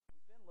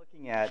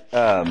Looking at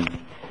the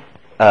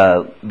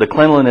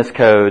cleanliness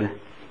code.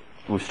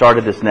 We've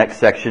started this next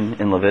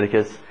section in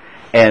Leviticus,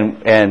 so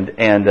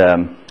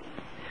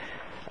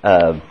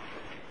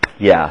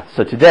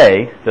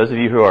today, those of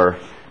you who are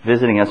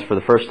visiting us for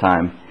the first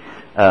time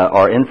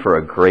are in for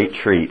a great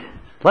treat.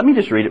 Let me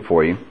just read it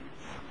for you.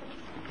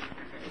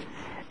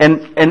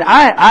 And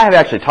I have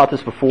actually taught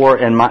this before,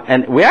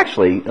 and we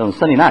actually on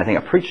Sunday night I think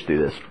I preached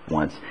through this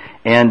once,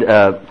 and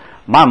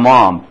my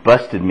mom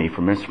busted me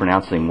for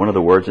mispronouncing one of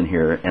the words in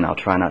here, and I'll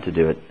try not to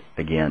do it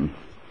again.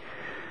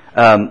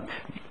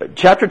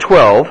 Chapter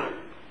 12,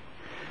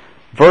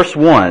 verse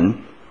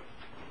 1,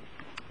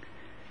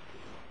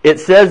 it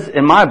says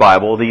in my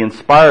Bible, the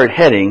inspired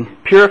heading,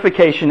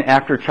 Purification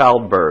After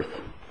Childbirth.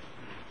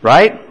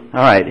 Right?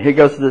 All right, here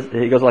goes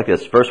like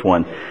this, verse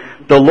 1.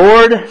 The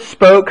Lord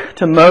spoke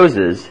to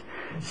Moses,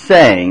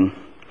 saying,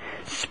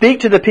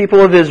 Speak to the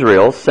people of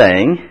Israel,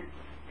 saying,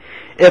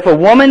 If a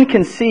woman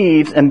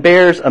conceives and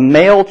bears a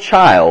male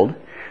child,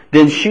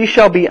 then she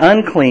shall be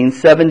unclean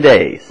 7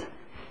 days.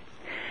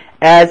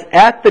 As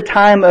at the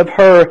time of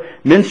her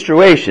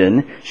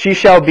menstruation, she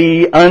shall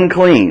be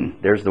unclean.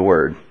 There's the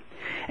word.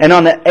 And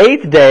on the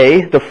 8th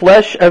day, the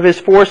flesh of his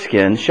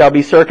foreskin shall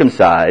be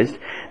circumcised.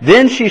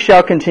 Then she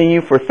shall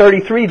continue for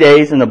 33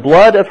 days in the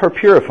blood of her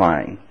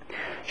purifying.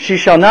 She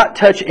shall not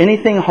touch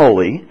anything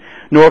holy,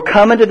 nor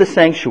come into the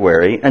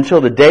sanctuary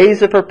until the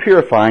days of her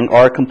purifying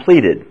are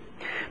completed.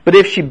 But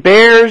if she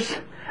bears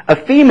a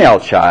female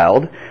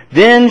child,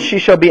 then she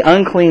shall be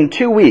unclean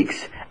 2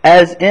 weeks,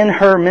 as in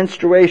her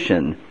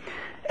menstruation.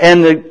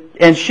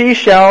 And she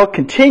shall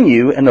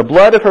continue in the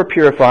blood of her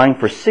purifying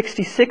for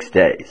 66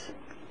 days.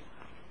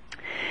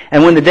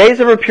 And when the days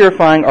of her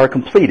purifying are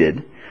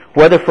completed,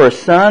 whether for a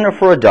son or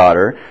for a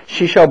daughter,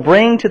 she shall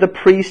bring to the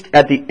priest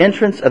at the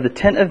entrance of the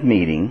tent of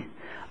meeting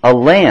a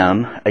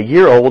lamb a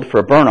year old for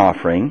a burnt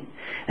offering,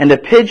 and a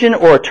pigeon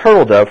or a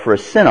turtle dove for a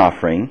sin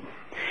offering,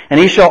 and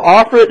he shall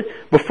offer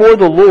it before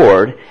the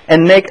Lord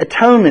and make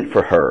atonement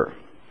for her.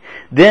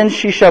 Then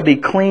she shall be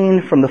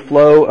clean from the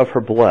flow of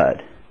her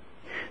blood.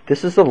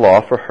 This is the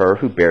law for her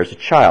who bears a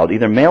child,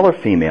 either male or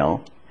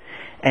female.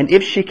 And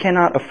if she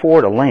cannot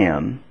afford a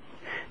lamb,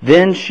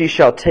 then she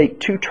shall take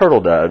 2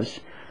 turtle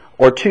doves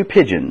or 2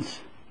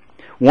 pigeons,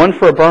 one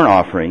for a burnt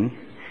offering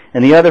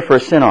and the other for a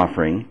sin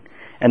offering,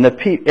 and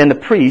the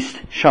priest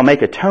shall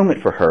make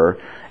atonement for her,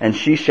 and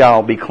she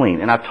shall be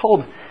clean. And I've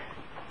told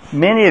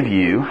many of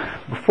you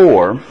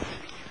before,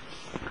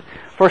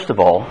 first of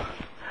all,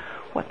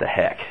 what the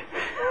heck?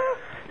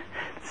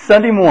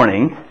 Sunday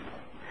morning,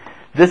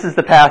 this is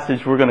the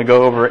passage we're going to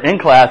go over in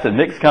class at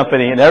mixed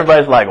company, and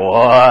everybody's like,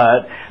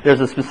 what? There's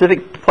a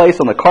specific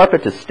place on the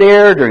carpet to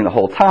stare during the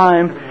whole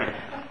time.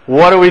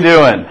 What are we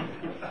doing?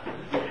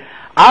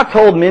 I've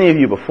told many of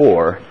you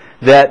before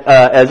that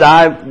as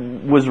I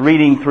was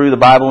reading through the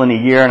Bible in a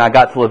year and I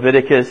got to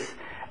Leviticus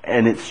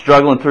and it's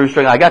struggling,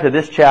 I got to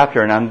this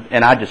chapter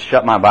and I just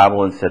shut my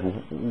Bible and said,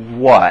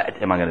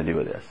 what am I going to do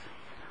with this?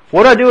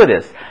 What do I do with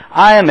this?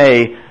 I am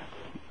a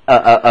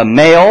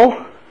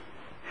male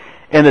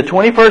in the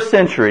 21st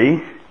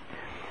century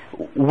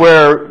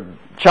where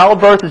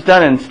childbirth is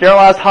done in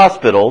sterilized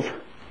hospitals.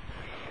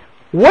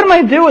 What am I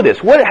going to do with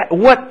this?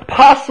 What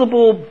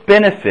possible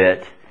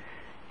benefit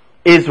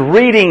is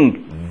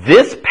reading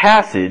this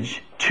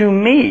passage to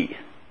me?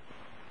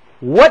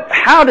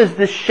 How does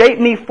this shape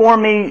me,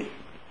 form me,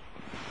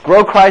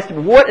 grow Christ?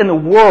 What in the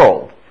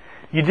world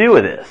you do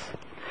with this?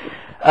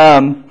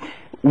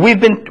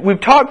 We've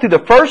talked through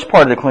the first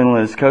part of the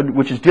cleanliness code,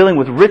 which is dealing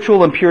with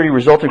ritual impurity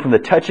resulting from the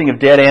touching of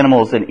dead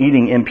animals and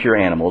eating impure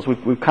animals.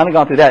 We've kind of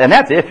gone through that, and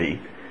that's iffy.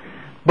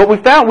 But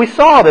we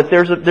saw that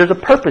there's a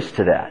purpose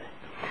to that.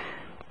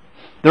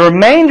 The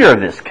remainder of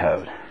this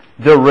code,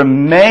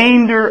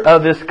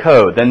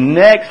 the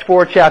next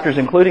 4 chapters,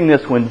 including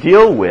this one,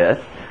 deal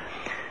with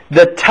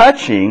the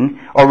touching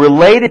or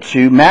related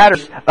to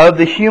matters of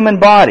the human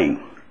body.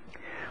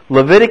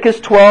 Leviticus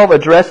 12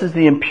 addresses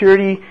the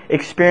impurity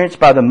experienced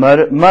by the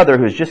mother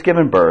who has just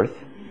given birth.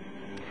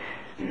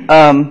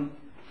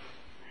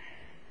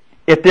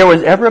 If there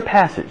was ever a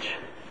passage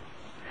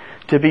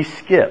to be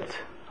skipped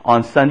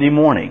on Sunday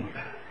morning,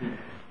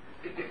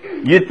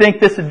 you'd think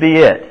this would be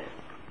it.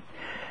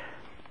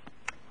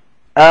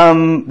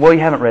 Well, you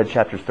haven't read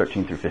chapters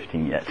 13 through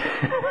 15 yet.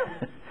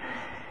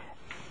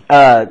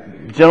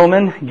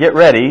 Gentlemen, get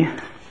ready.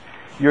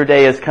 Your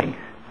day is coming.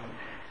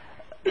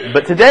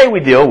 But today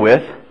we deal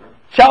with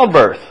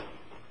childbirth.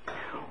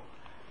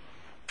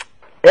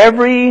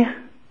 Every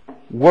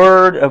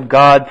word of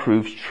God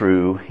proves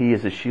true. He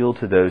is a shield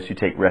to those who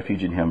take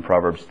refuge in Him.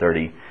 Proverbs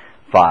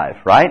 35,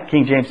 right?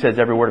 King James says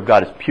every word of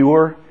God is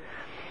pure.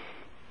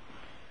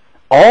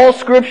 All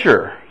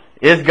Scripture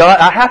is God.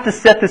 I have to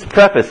set this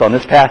preface on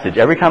this passage.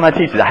 Every time I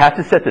teach it, I have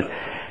to set this.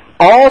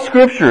 All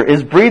Scripture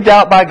is breathed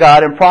out by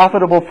God and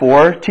profitable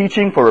for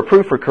teaching, for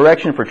reproof, for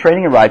correction, for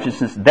training in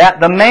righteousness, that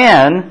the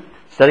man,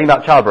 studying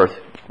about childbirth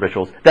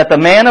rituals, that the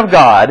man of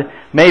God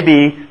may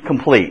be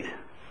complete.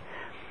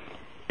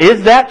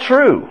 Is that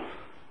true?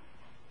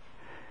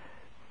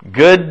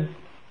 Good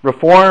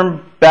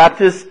Reformed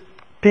Baptist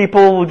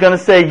people are going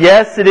to say,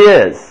 yes, it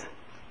is.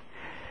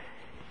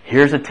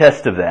 Here's a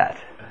test of that.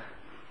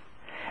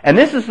 And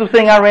this is the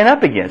thing I ran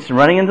up against in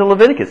running into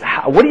Leviticus.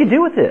 What do you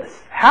do with this?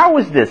 How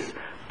is this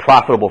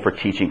profitable for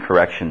teaching,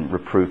 correction,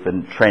 reproof,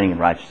 and training in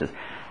righteousness?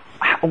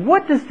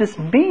 What does this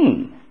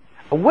mean?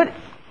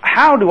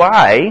 How do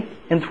I,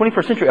 in the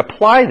 21st century,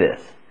 apply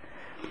this?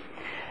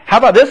 How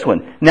about this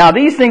one? Now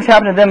these things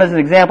happened to them as an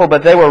example,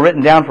 but they were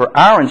written down for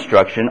our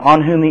instruction,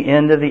 on whom the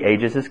end of the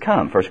ages has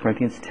come. 1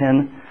 Corinthians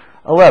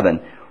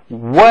 10:11.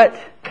 What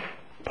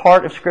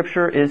part of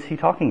Scripture is he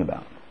talking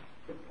about?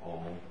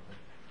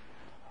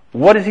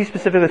 What is he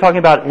specifically talking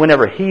about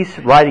whenever he's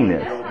writing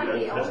this?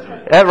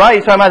 Right,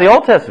 he's talking about the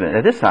Old Testament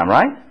at this time,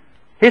 right?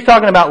 He's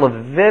talking about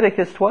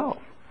Leviticus 12.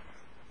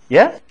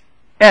 Yes?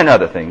 And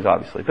other things,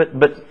 obviously.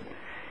 But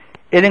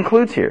it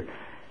includes here.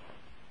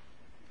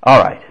 All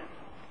right.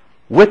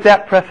 With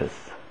that preface,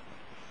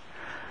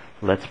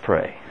 let's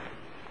pray.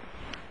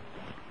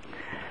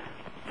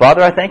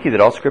 Father, I thank you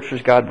that all Scripture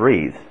is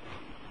God-breathed.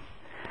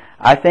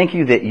 I thank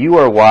you that you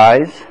are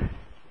wise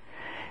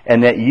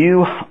and that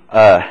you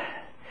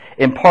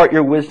impart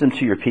your wisdom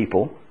to your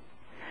people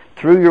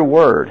through your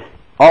word,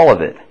 all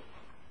of it.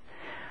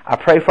 I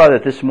pray, Father,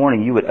 that this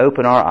morning you would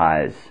open our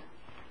eyes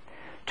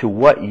to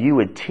what you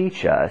would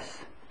teach us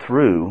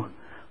through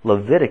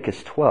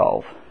Leviticus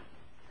 12.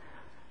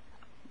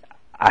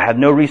 I have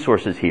no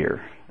resources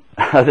here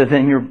other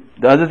than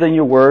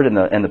your word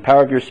and the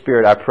power of your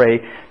Spirit. I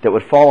pray that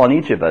would fall on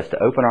each of us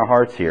to open our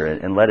hearts here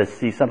and let us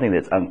see something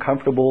that's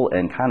uncomfortable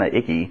and kind of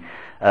icky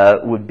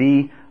would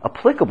be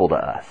applicable to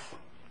us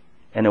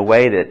in a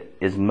way that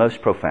is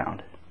most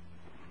profound.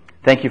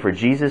 Thank you for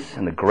Jesus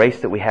and the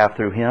grace that we have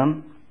through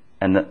him,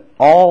 and that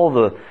all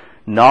the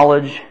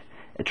knowledge,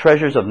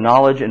 treasures of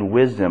knowledge and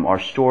wisdom are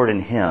stored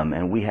in him,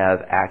 and we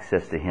have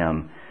access to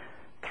him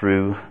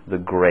through the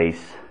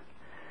grace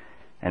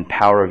and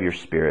power of your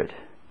Spirit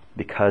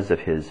because of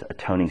his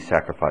atoning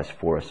sacrifice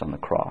for us on the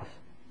cross.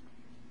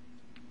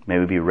 May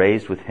we be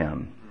raised with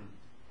him.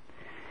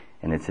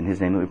 And it's in his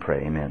name that we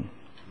pray. Amen.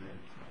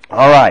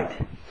 All right.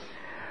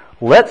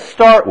 Let's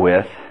start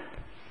with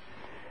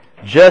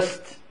just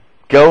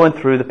going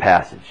through the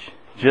passage.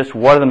 Just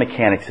what are the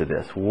mechanics of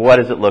this? What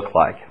does it look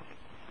like?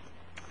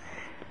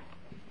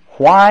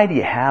 Why do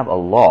you have a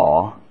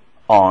law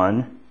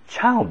on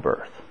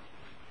childbirth?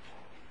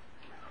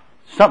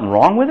 Something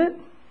wrong with it?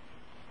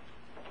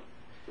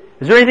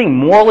 Is there anything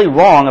morally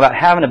wrong about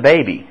having a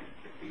baby?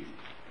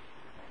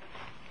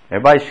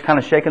 Everybody's kind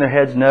of shaking their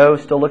heads no,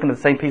 still looking at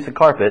the same piece of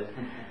carpet.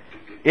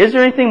 Is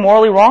there anything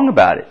morally wrong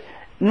about it?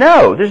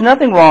 No, there's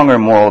nothing wrong or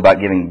immoral about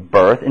giving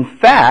birth. In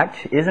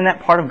fact, isn't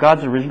that part of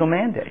God's original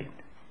mandate?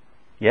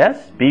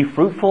 Yes? Be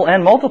fruitful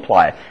and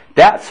multiply.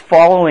 That's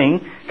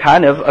following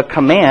kind of a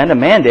command, a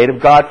mandate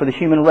of God for the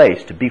human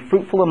race, to be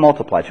fruitful and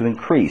multiply, to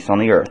increase on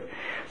the earth.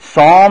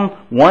 Psalm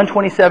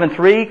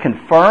 127:3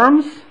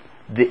 confirms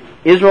the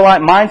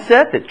Israelite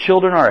mindset that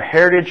children are a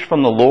heritage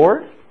from the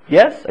Lord.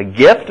 Yes, a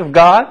gift of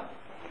God.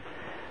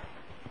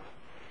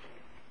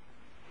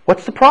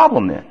 What's the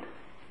problem then?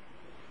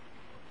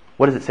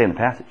 What does it say in the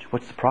passage?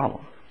 What's the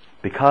problem?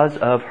 Because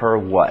of her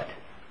what?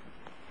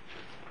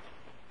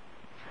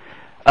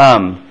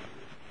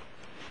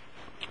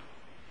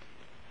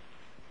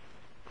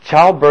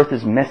 Childbirth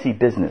is messy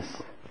business.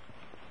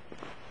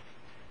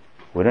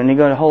 We don't need to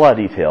go into a whole lot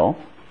of detail.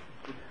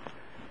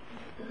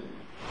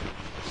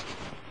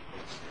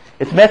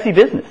 It's messy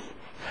business.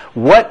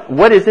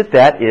 What is it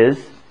that is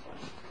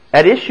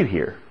at issue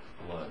here?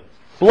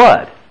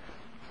 Blood.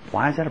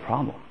 Why is that a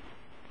problem?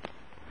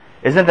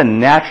 Isn't the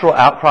natural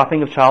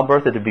outcropping of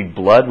childbirth that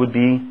blood would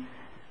be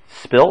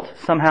spilt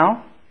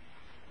somehow?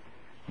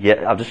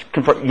 Yeah, I'll just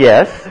confirm.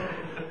 Yes.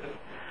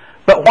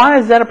 But why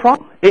is that a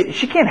problem?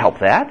 She can't help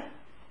that.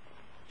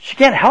 She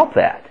can't help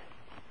that.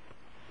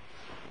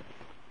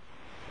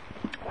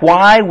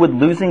 Why would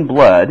losing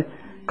blood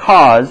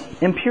cause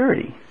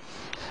impurity?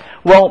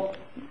 Well,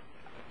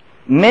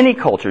 many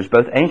cultures,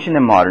 both ancient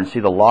and modern, see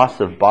the loss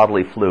of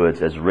bodily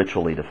fluids as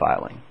ritually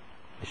defiling.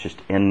 It's just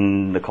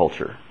in the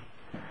culture.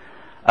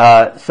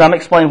 Some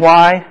explain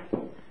why.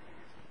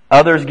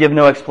 Others give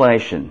no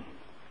explanation.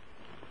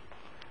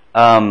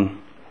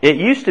 It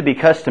used to be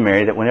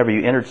customary that whenever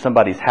you entered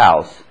somebody's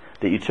house,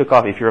 that you took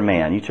off, if you're a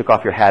man, you took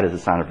off your hat as a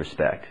sign of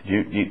respect.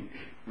 We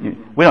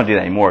don't do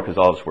that anymore because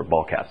all of us wear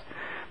ball caps.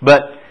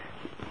 But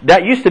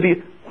that used to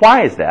be.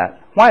 Why is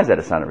that? Why is that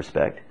a sign of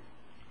respect?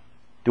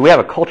 Do we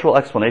have a cultural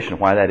explanation of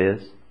why that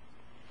is?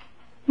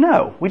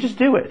 No, we just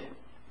do it.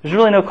 There's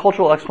really no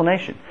cultural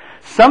explanation.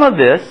 Some of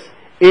this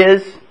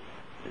is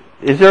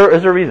there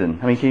a reason?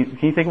 I mean, can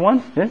you think of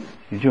one? Yeah?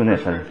 He's doing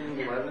this.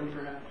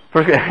 11,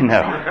 perhaps?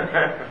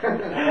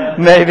 No.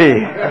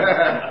 Maybe.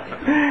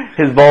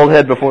 His bald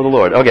head before the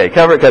Lord. Okay,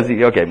 cover it because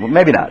well,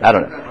 maybe not. I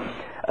don't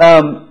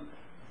know.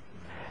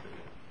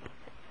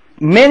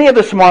 Many of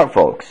the smart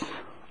folks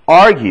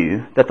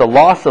argue that the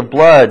loss of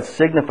blood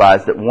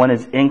signifies that one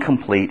is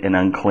incomplete and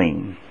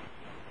unclean.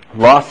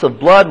 Loss of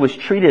blood was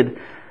treated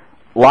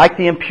like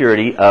the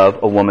impurity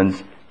of a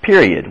woman's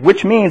period,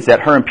 which means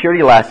that her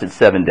impurity lasted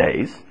 7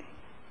 days.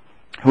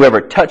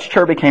 Whoever touched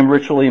her became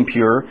ritually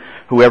impure.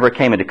 Whoever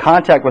came into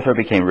contact with her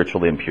became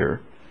ritually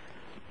impure.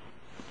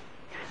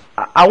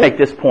 I'll make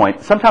this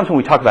point. Sometimes when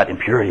we talk about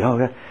impurity,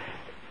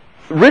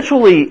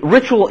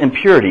 ritual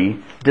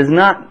impurity is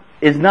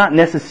not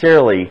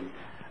necessarily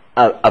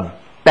a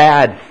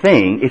bad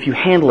thing if you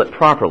handle it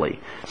properly.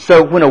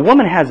 So when a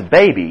woman has a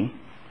baby,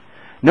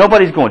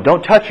 nobody's going,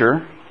 don't touch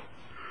her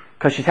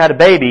because she's had a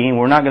baby and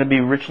we're not going to be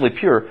ritually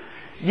pure.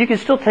 You can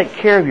still take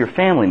care of your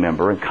family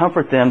member and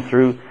comfort them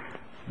through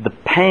the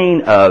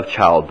pain of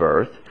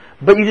childbirth,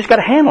 but you just got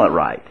to handle it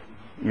right.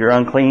 You're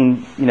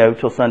unclean,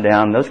 till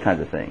sundown, those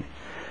kinds of things.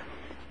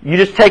 You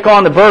just take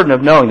on the burden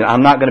of knowing that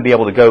I'm not going to be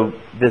able to go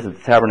visit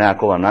the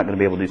tabernacle, I'm not going to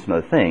be able to do some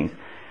other things.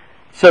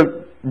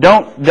 So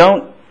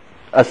don't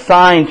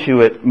assign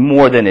to it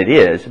more than it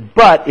is,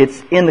 but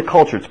it's in the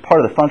culture, it's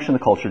part of the function of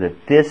the culture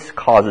that this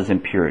causes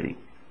impurity.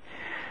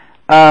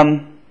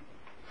 7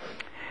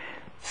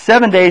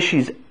 days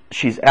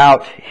she's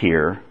out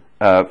here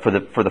for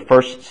the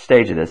first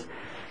stage of this.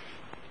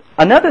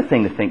 Another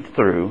thing to think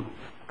through,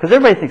 because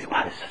everybody thinks,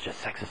 wow, this is such a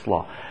sexist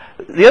law.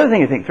 The other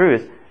thing to think through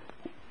is,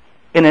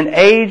 in an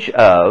age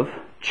of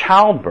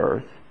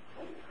childbirth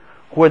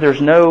where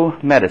there's no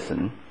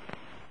medicine,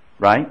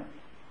 right?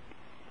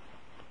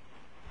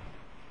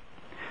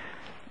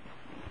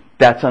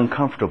 That's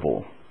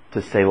uncomfortable,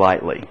 to say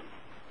lightly.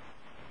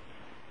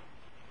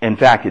 In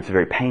fact, it's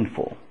very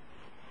painful.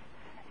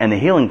 And the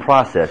healing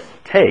process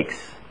takes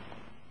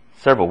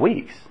several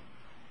weeks.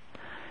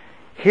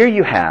 Here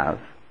you have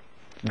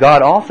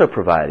God also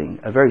providing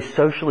a very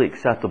socially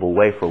acceptable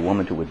way for a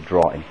woman to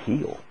withdraw and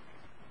heal.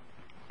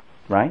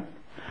 Right?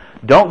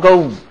 Don't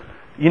go,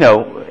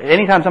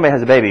 anytime somebody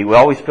has a baby, we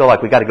always feel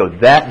like we got to go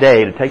that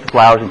day to take the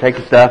flowers and take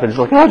the stuff, and it's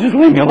like, oh, just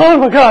leave me alone, oh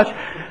my gosh.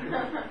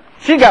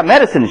 She got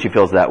medicine and she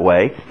feels that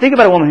way. Think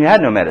about a woman who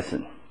had no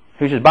medicine,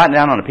 who's just biting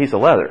down on a piece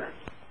of leather.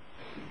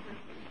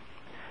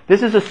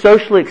 This is a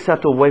socially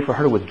acceptable way for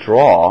her to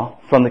withdraw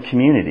from the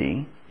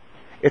community.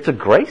 It's a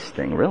grace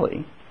thing,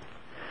 really.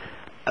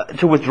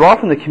 To withdraw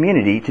from the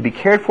community, to be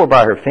cared for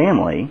by her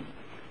family,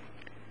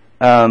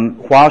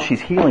 while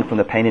she's healing from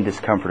the pain and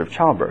discomfort of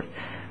childbirth.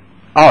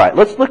 All right,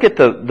 let's look at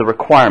the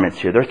requirements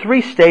here. There are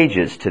 3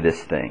 stages to this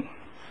thing.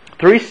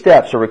 3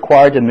 steps are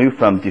required to move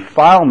from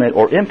defilement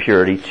or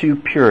impurity to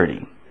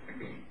purity.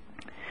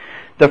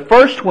 The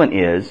first one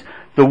is,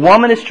 the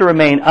woman is to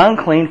remain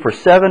unclean for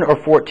 7 or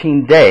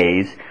 14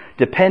 days,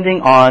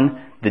 depending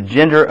on the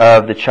gender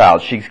of the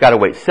child. She's got to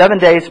wait 7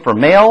 days for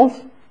males,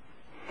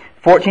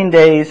 14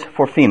 days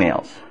for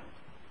females.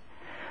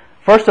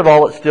 First of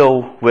all, let's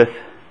deal with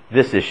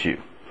this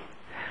issue.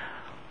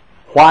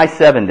 Why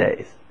 7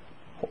 days?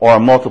 Or a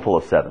multiple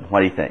of 7? What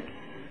do you think?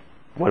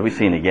 What have we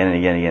seen again and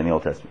again and again in the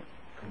Old Testament?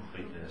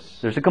 Completeness.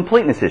 There's a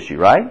completeness issue,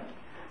 right?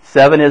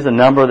 7 is a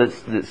number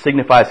that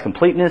signifies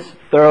completeness,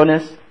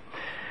 thoroughness.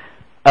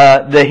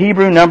 The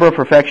Hebrew number of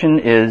perfection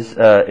is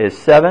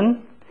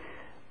 7.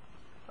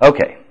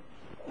 Okay.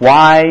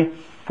 Why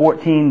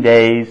 14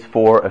 days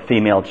for a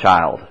female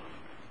child?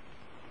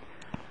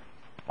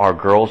 Are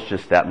girls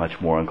just that much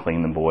more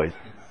unclean than boys?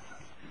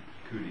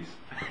 Cooties.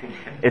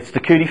 It's the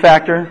cootie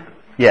factor?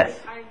 Yes.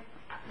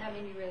 That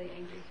made me really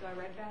angry, so I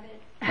read about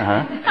it.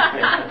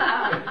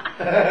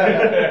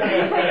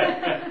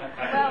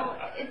 Well,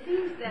 it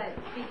seems that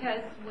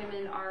because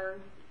women are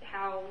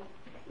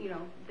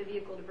the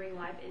vehicle to bring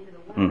life into the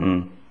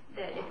womb,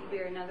 that if you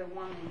bear another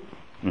woman,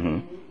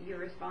 then you're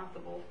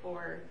responsible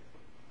for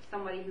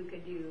somebody who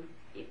could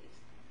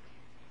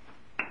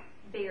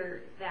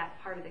bear that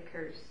part of the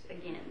curse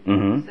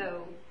again.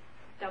 So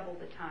double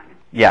the time.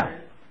 Yeah.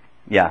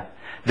 Yeah.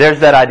 There's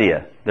that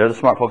idea. There are the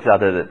smart folks out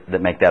there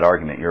that make that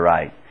argument. You're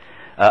right.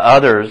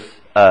 Others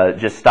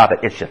just stop it.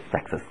 It's just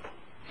sexist.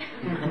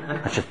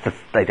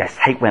 They just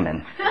hate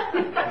women.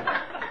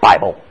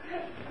 Bible.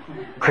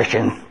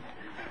 Christians.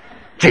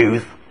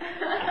 Jews.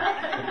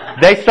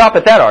 They stop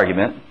at that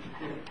argument.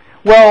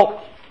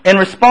 Well, in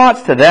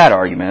response to that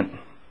argument,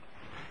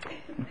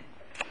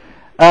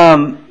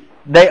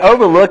 they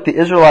overlook the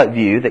Israelite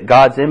view that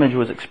God's image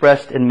was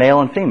expressed in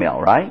male and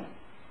female, right?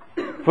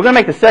 If we're going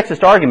to make the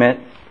sexist argument,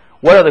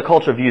 what other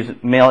culture views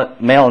male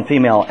and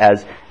female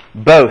as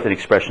both an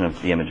expression of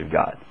the image of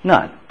God?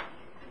 None.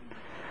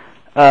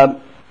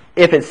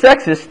 If it's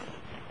sexist,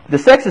 the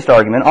sexist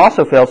argument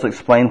also fails to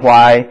explain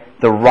why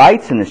the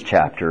rites in this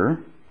chapter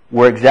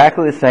were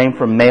exactly the same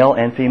for male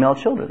and female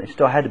children. They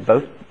still had to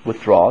both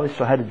withdraw. They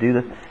still had to do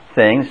the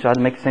thing. They still had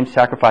to make the same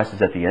sacrifices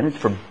at the end. It's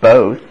for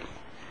both.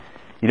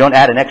 You don't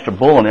add an extra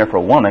bull in there for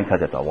a woman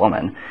because it's a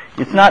woman.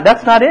 That's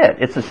not it.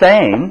 It's the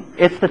same.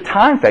 It's the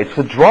time factor. It's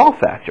the withdrawal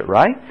factor,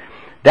 right?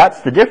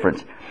 That's the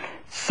difference.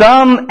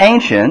 Some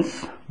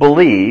ancients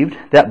believed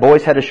that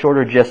boys had a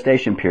shorter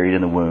gestation period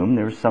in the womb.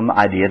 There was some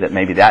idea that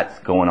maybe that's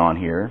going on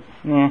here.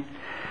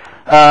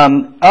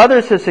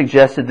 Others have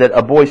suggested that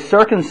a boy's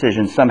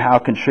circumcision somehow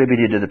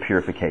contributed to the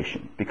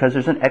purification because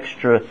there's an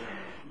extra.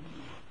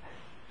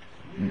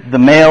 The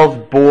males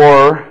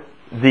bore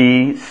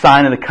the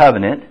sign of the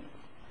covenant,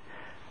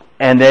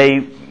 and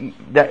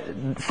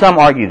some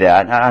argue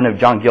that. I know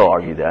John Gill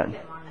argued that.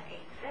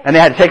 And they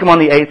had to take him on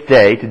the 8th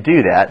day to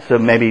do that. So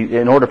maybe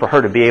in order for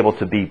her to be able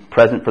to be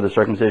present for the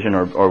circumcision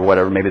or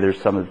whatever, maybe there's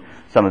some of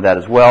that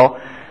as well.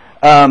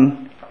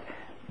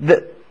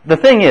 The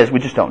thing is, we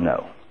just don't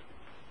know.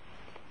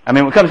 I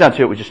mean, when it comes down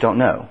to it, we just don't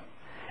know.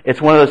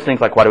 It's one of those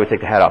things like, why do we take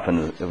the hat off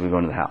when we go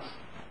into the house,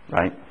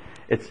 right?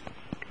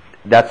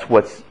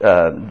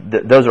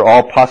 Those are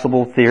all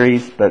possible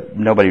theories, but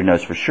nobody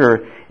knows for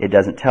sure. It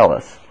doesn't tell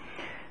us.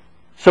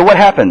 So what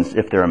happens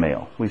if they're a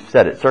male? We've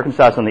said it,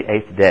 circumcised on the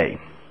 8th day.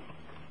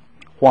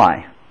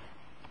 Why?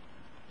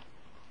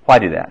 Why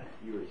do that?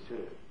 You already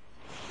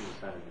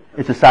said it.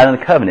 It's a sign of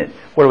the covenant.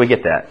 Where do we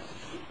get that?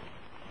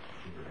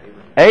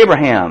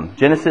 Abraham,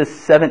 Genesis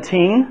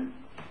 17,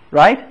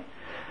 right?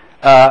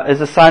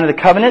 Is a sign of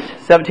the covenant,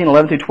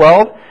 17:11 through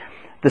 12.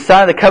 The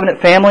sign of the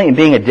covenant family and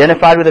being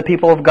identified with the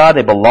people of God,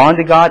 they belong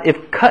to God.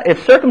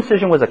 If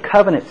circumcision was a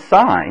covenant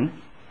sign,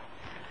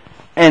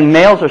 and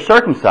males are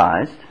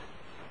circumcised,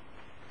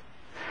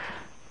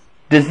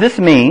 does this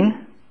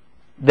mean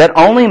that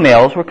only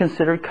males were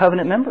considered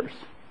covenant members?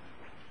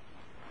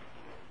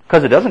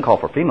 Because it doesn't call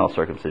for female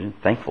circumcision,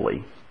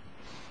 thankfully.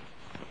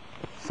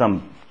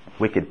 Some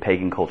wicked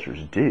pagan cultures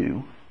do.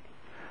 Isn't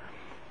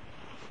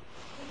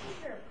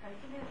there a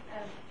precedent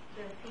of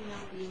the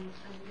female being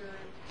under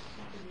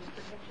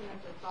the protection of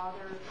her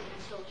father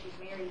until she's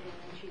married, and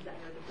then she's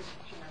under the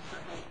protection of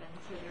her husband?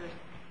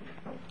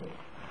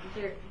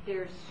 So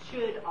there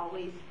should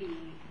always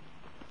be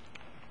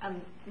a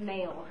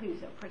male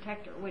who's a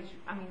protector, which,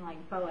 I mean, like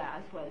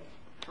Boaz was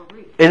for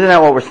Ruth. Isn't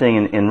that what we're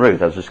seeing in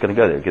Ruth? I was just going to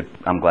go there. Good.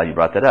 I'm glad you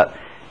brought that up.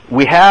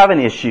 We have an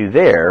issue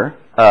there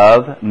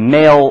of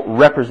male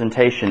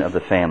representation of the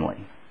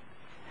family.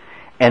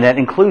 And that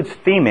includes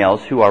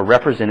females who are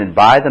represented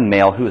by the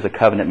male who is a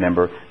covenant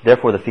member.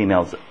 Therefore, the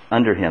females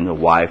under him, the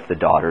wife, the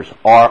daughters,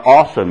 are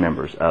also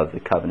members of the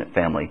covenant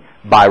family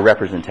by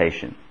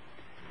representation.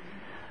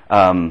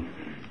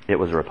 It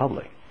was a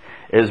republic.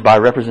 It was by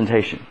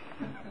representation.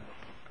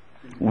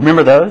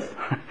 Remember those?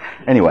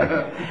 Anyway.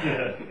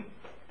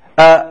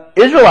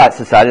 Israelite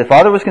society, the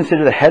father was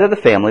considered the head of the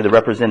family, the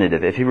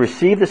representative. If he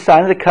received the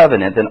sign of the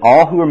covenant, then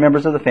all who were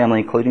members of the family,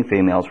 including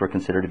females, were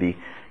considered to be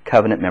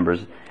covenant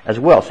members as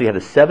well. So you have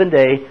the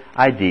 7-day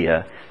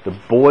idea. The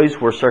boys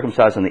were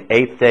circumcised on the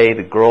 8th day.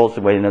 The girls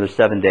wait another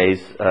 7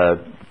 days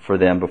for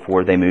them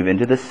before they move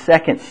into the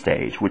second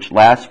stage, which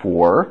lasts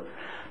for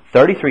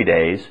 33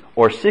 days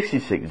or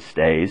 66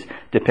 days,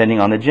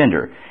 depending on the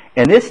gender.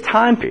 And this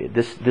time period,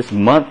 this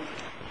month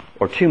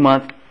or 2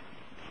 month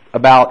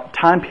about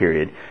time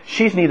period,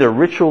 she's neither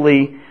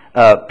ritually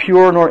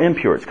pure nor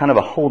impure. It's kind of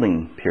a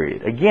holding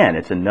period. Again,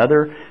 it's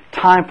another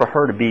time for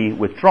her to be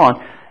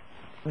withdrawn.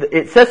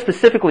 It says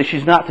specifically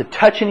she's not to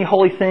touch any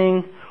holy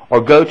thing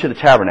or go to the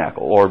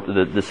tabernacle or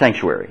the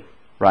sanctuary,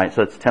 right?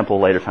 So it's temple,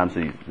 later times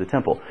the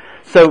temple.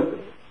 So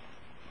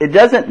it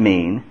doesn't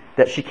mean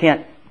that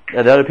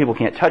that other people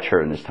can't touch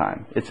her in this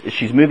time.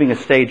 She's moving a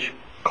stage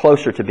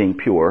closer to being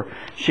pure.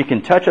 She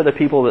can touch other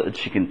people.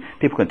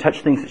 People can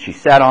touch things that she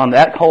sat on.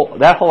 That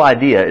whole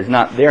idea is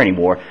not there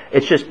anymore.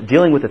 It's just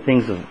dealing with the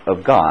things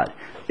of God.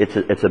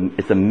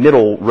 It's a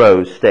middle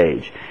row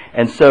stage.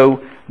 And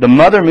so the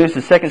mother moves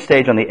to the second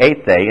stage on the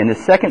 8th day. In the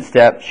second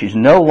step, she's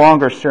no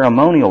longer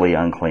ceremonially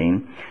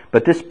unclean,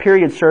 but this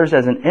period serves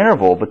as an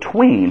interval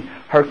between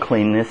her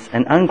cleanness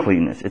and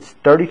uncleanness. It's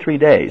 33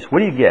 days. What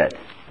do you get?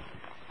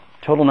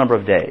 Total number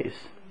of days.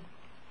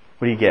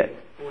 What do you get?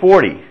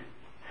 40.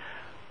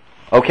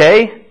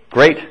 Okay,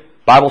 great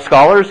Bible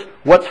scholars.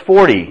 What's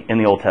 40 in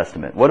the Old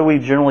Testament? What do we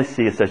generally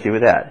see associated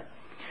with that?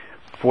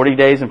 40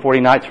 days and 40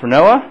 nights for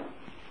Noah?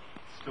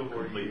 Still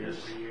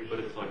completeness, but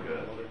it's like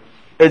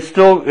It's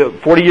still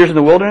 40 years in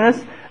the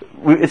wilderness?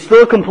 It's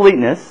still a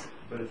completeness.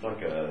 But it's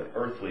like a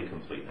earthly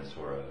completeness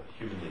or a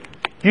humanly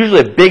completeness. Usually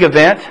a big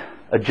event,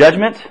 a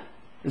judgment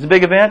is a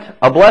big event,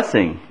 a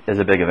blessing is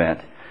a big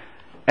event.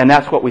 And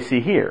that's what we see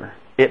here.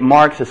 It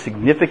marks a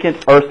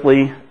significant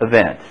earthly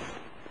event.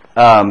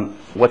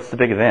 What's the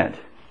big event?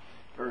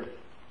 Earth.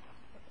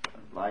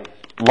 Life.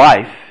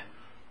 Life,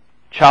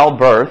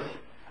 childbirth,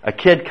 a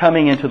kid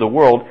coming into the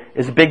world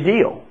is a big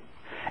deal.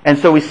 And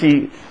so we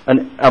see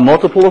a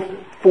multiple of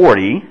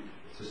 40.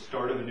 It's the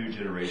start of a new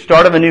generation.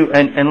 Start of a new,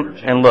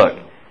 and look,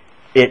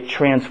 it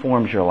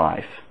transforms your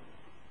life.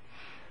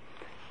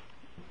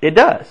 It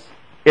does.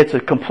 It's a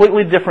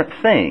completely different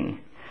thing.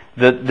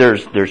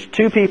 There's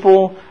 2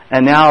 people,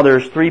 and now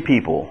there's 3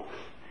 people.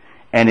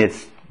 And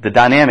the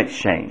dynamics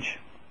change.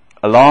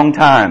 A long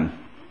time.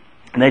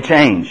 And they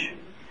change.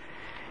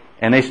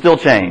 And they still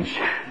change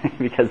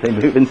because they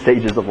move in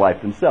stages of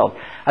life themselves.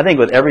 I think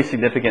with every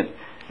significant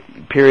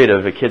period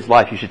of a kid's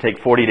life, you should take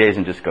 40 days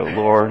and just go,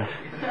 Lord.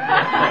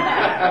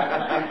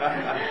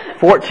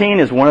 14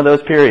 is one of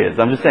those periods.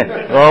 I'm just saying,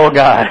 oh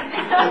God,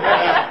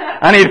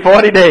 I need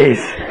 40 days.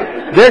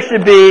 There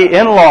should be,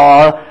 in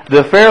law,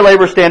 the Fair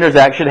Labor Standards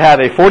Act should have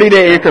a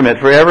 40-day increment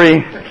for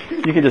every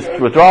You can just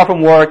withdraw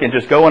from work and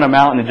just go on a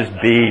mountain and just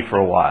be for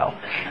a while,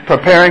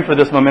 preparing for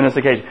this momentous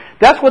occasion.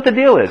 That's what the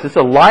deal is. It's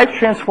a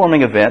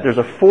life-transforming event. There's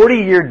a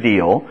 40-year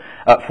deal.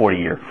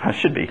 40-year,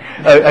 should be.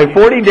 A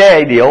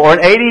 40-day deal or an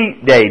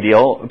 80-day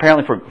deal,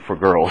 apparently for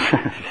girls.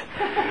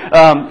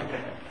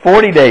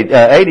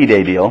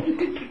 80-day deal.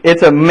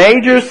 It's a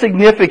major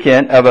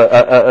significant of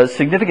a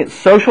significant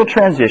social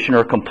transition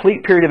or a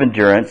complete period of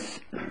endurance,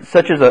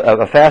 such as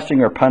a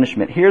fasting or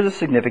punishment. Here the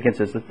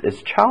significance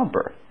is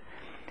childbirth.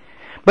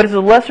 But it's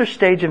a lesser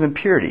stage of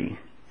impurity.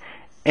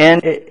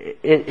 And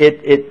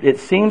it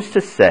seems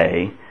to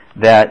say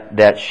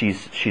that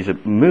she's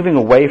moving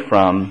away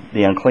from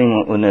the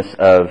uncleanliness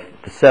of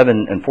the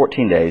 7 and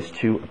 14 days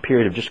to a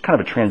period of just kind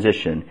of a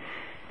transition.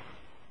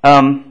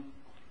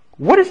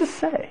 What does this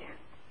say?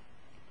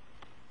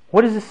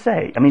 What does this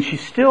say? I mean,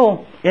 she's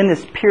still in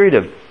this period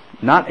of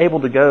not able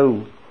to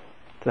go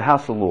to the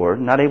house of the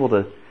Lord, not able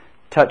to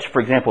touch,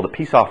 for example, the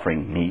peace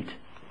offering meat,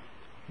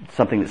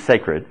 something that's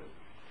sacred.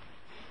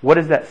 What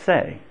does that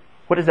say?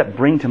 What does that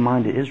bring to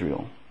mind to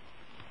Israel?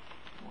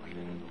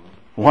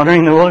 Wandering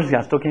in the wilderness,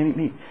 God still can't eat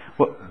meat.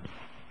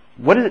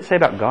 What does it say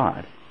about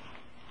God?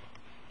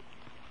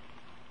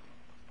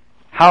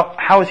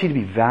 How is he to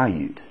be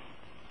valued?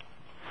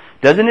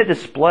 Doesn't it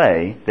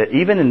display that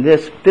even in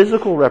this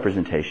physical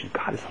representation,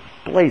 God is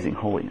a blazing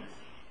holiness?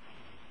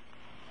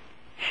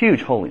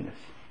 Huge holiness.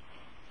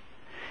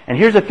 And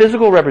here's a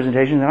physical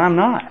representation that I'm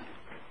not.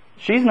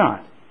 She's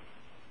not.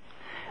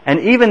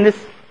 And even this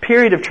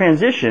period of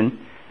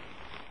transition,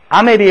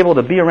 I may be able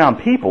to be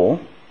around people,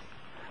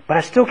 but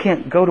I still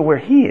can't go to where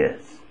he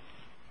is.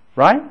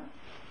 Right?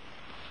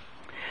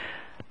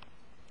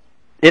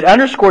 It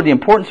underscored the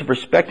importance of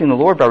respecting the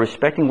Lord by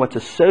respecting what's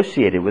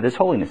associated with his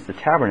holiness, the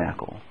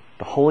tabernacle,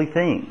 the holy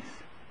things,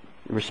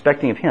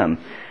 respecting of him.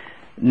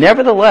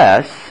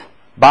 Nevertheless,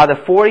 by the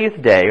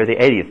 40th day or the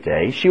 80th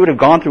day, she would have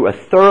gone through a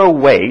thorough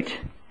wait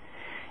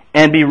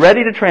and be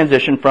ready to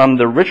transition from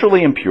the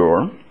ritually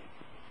impure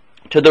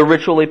to the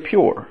ritually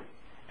pure.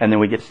 And then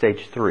we get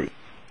stage 3.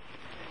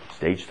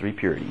 Stage 3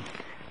 purity.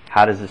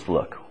 How does this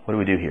look? What do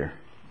we do here?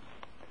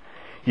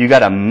 You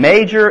got a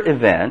major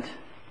event,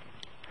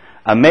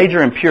 a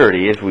major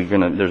impurity.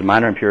 There's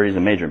minor impurities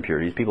and major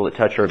impurities. People that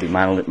touch her would be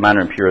minor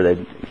impure.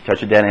 They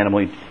touch a dead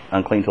animal,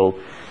 unclean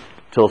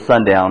till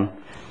sundown.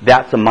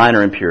 That's a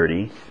minor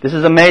impurity. This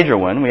is a major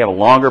one. We have a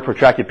longer,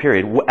 protracted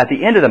period. At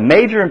the end of the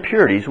major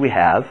impurities, we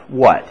have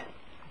what?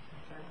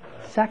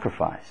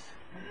 Sacrifice.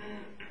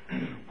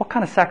 What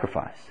kind of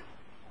sacrifice?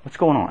 What's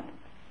going on?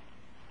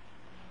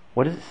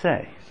 What does it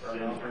say?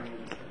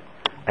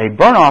 A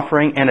burnt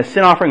offering and a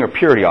sin offering or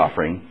purity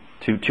offering.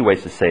 Two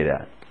ways to say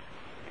that.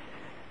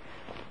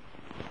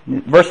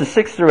 Verses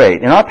 6 through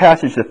 8. In our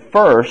passage, the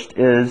first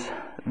is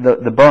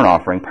the burnt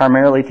offering,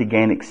 primarily to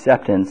gain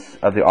acceptance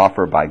of the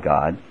offer by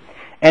God.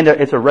 And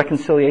it's a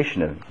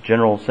reconciliation of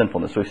general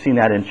sinfulness. So we've seen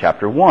that in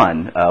chapter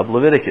 1 of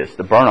Leviticus.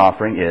 The burnt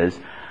offering is,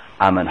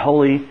 I'm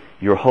unholy,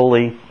 you're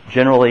holy,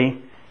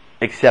 generally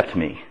accept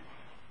me.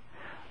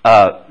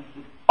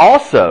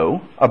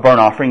 Also, a burnt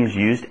offering is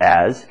used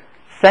as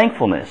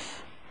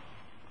thankfulness.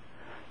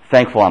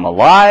 Thankful I'm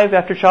alive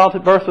after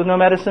childbirth with no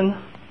medicine.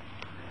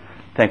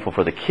 Thankful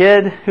for the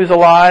kid who's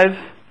alive.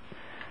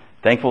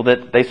 Thankful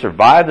that they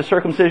survived the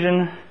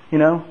circumcision,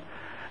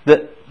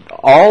 that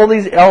all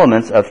these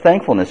elements of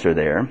thankfulness are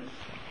there.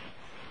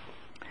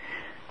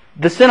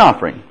 The sin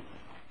offering.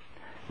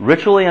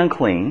 Ritually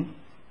unclean.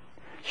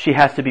 She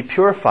has to be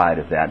purified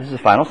of that. This is the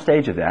final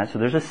stage of that. So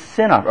there's a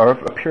sin or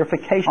a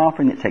purification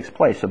offering that takes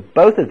place. So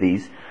both of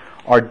these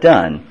are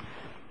done.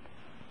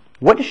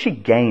 What does she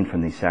gain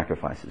from these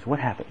sacrifices? What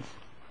happens?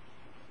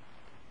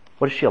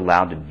 What is she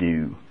allowed to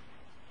do?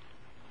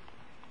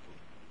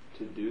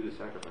 To do the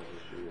sacrifices,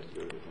 she has to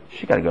go to the temple.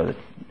 She got to go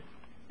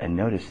and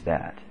notice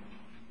that.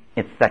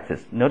 In fact,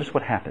 notice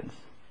what happens.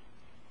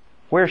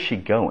 Where is she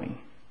going?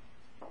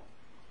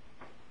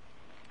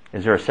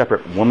 Is there a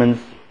separate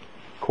woman's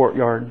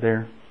courtyard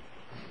there?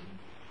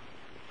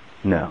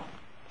 No.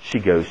 She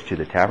goes to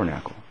the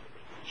tabernacle.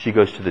 She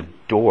goes to the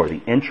door,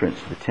 the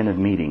entrance to the tent of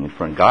meeting in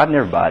front of God and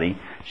everybody.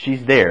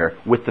 She's there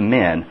with the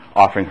men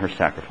offering her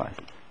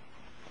sacrifices.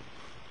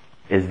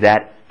 Is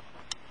that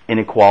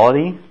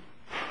inequality?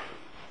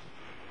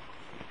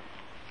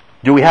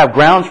 Do we have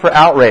grounds for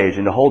outrage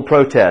and to hold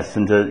protests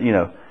and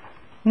to,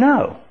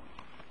 No.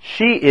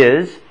 She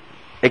is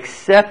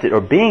accepted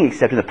or being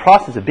accepted, in the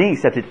process of being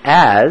accepted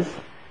as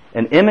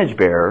an image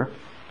bearer,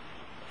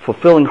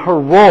 fulfilling her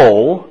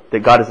role that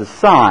God has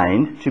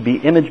assigned to be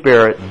image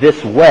bearer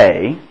this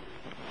way,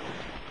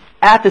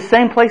 at the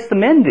same place the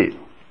men do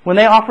when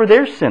they offer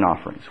their sin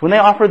offerings, when they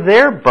offer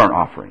their burnt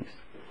offerings.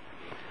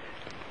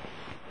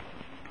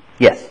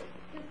 Yes?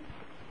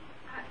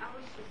 I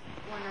was just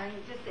wondering,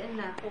 just in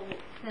that whole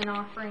sin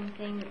offering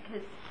thing,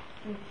 because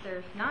since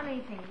there's not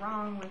anything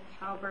wrong with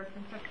childbirth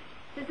and stuff,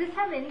 does this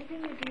have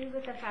anything to do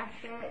with the fact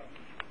that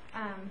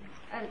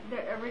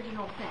the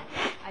original sin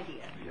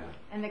idea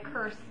and the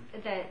curse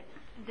that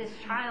this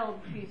child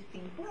who's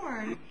being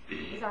born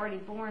is already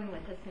born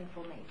with a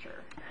sinful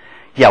nature?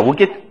 Yeah,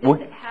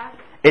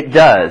 It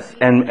does,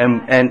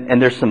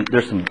 and there's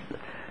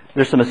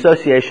some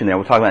association there.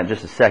 We'll talk about it in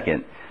just a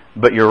second.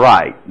 But you're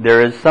right.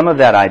 There is some of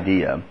that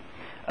idea.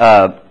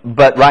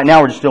 But right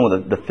now we're just dealing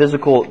with the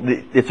physical.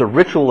 It's a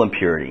ritual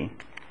impurity.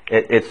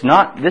 It's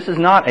not. This is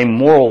not a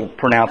moral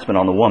pronouncement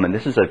on the woman.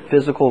 This is a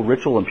physical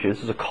ritual impurity.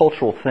 This is a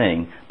cultural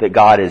thing that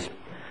God is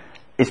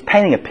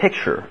painting a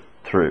picture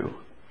through.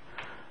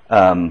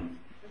 How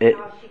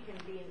she can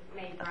be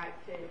made right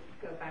to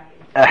go back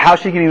into how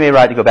she can be made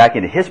right to go back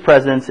into His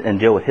presence and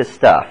deal with His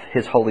stuff,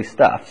 His holy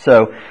stuff.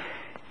 So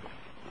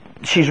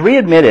she's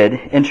readmitted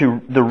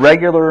into the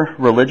regular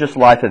religious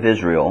life of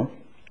Israel.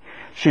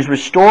 She's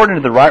restored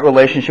into the right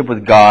relationship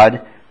with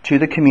God, to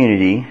the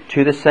community,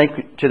 to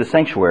the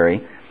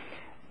sanctuary.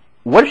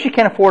 What if she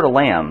can't afford a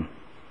lamb?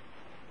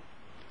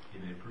 He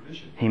made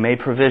provision. He made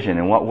provision.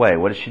 In what way?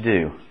 What does she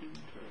do?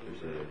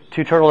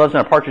 2 turtle doves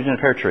and a partridge in a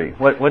pear tree.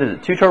 What is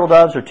it? 2 turtle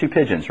doves or 2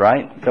 pigeons,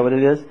 right? Is that what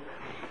it is?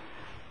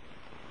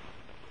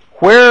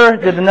 Where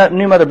did the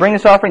new mother bring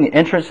this offering? The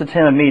entrance to the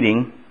tent of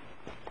meeting.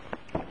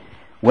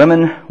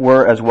 Women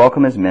were as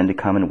welcome as men to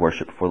come and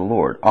worship before the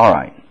Lord. All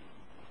right.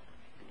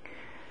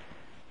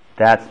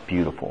 That's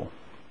beautiful.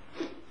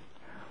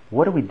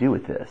 What do we do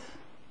with this?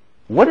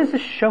 What is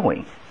this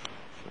showing?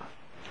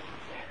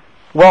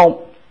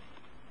 Well,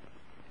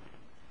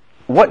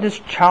 what does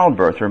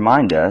childbirth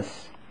remind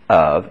us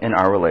of in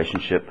our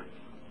relationship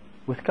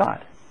with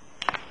God?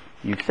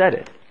 You've said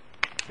it.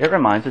 It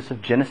reminds us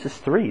of Genesis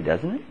 3,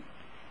 doesn't it?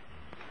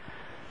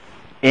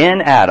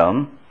 In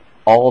Adam,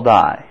 all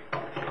die.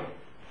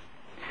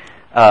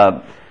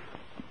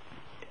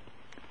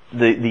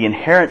 The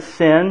inherent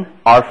sin,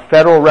 our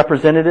federal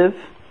representative,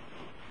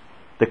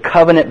 the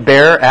covenant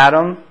bearer,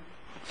 Adam,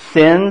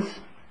 sins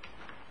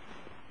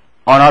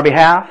on our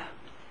behalf.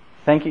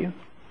 Thank you.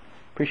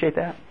 Appreciate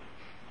that.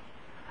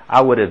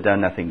 I would have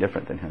done nothing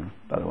different than him,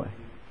 by the way.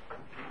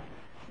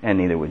 And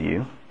neither would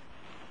you.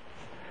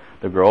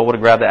 The girl would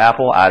have grabbed the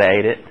apple, I'd have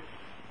ate it.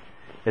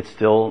 It's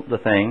still the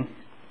thing.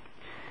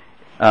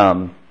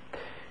 In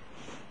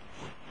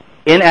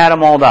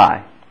Adam all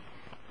die.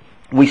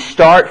 We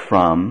start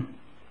from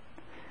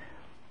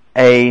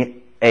a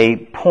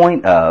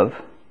point of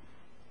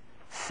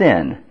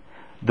sin.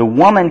 The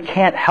woman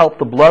can't help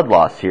the blood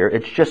loss here.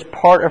 It's just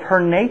part of her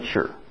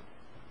nature.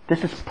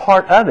 This is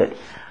part of it.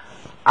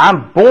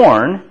 I'm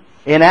born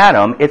in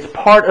Adam. It's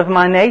part of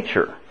my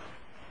nature.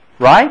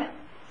 Right?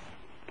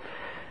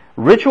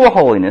 Ritual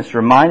holiness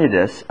reminded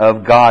us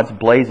of God's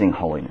blazing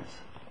holiness.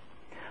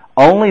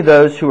 Only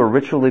those who are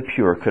ritually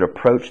pure could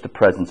approach the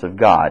presence of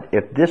God.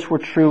 If this were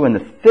true in the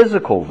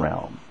physical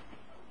realm,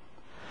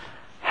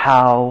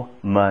 how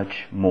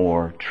much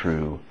more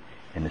true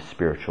in the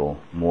spiritual,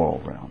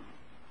 moral realm?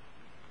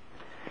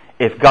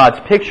 If God's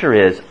picture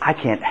is, I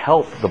can't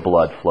help the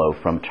blood flow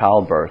from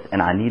childbirth,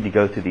 and I need to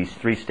go through these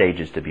 3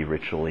 stages to be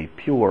ritually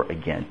pure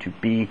again, to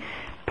be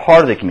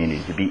part of the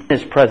community, to be in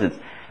His presence,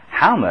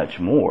 how much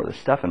more the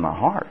stuff in my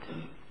heart?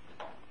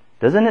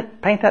 Doesn't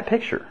it paint that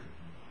picture?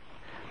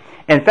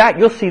 In fact,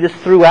 you'll see this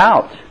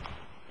throughout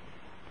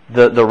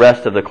the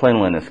rest of the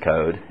cleanliness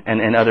code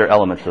and other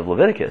elements of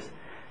Leviticus.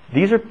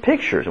 These are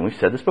pictures, and we've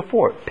said this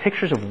before,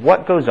 pictures of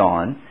what goes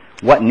on,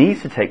 what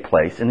needs to take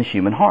place in the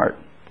human heart.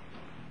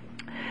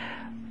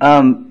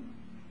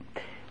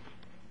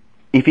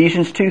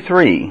 Ephesians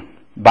 2:3,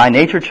 by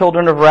nature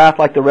children of wrath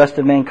like the rest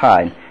of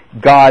mankind,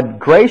 God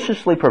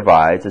graciously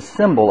provides a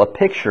symbol, a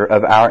picture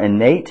of our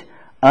innate,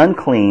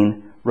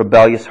 unclean,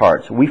 rebellious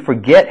hearts. We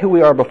forget who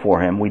we are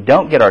before Him, we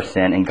don't get our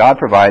sin, and God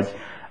provides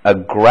a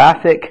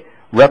graphic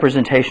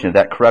representation of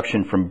that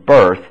corruption from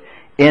birth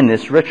in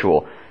this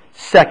ritual.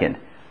 Second,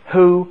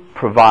 who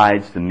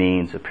provides the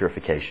means of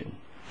purification?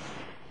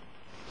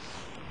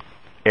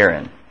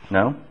 Aaron.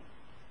 No?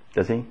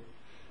 Does he?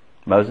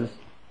 Moses?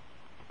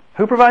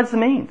 Who provides the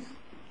means?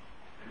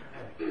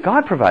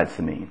 God provides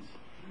the means.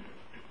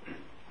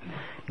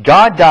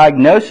 God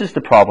diagnoses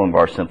the problem of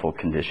our sinful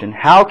condition.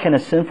 How can a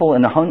sinful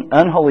and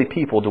unholy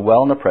people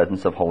dwell in the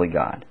presence of holy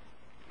God?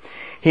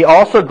 He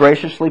also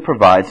graciously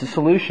provides the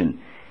solution.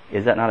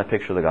 Is that not a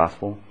picture of the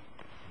gospel?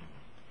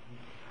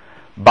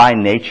 By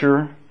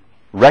nature,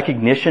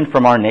 recognition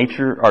from our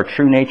nature, our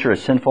true nature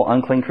as sinful,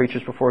 unclean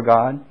creatures before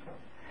God.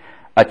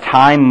 A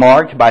time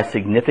marked by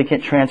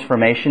significant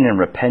transformation and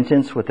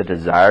repentance with a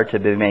desire to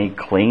be made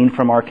clean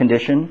from our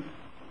condition.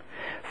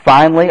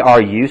 Finally,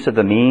 our use of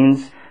the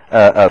means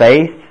of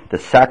faith, the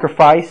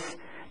sacrifice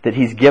that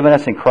He's given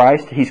us in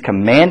Christ. He's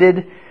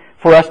commanded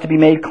for us to be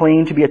made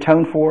clean, to be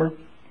atoned for.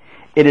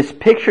 It is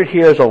pictured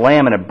here as a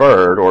lamb and a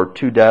bird, or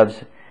 2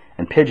 doves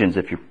and pigeons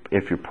if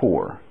you're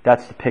poor.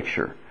 That's the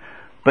picture.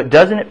 But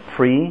doesn't it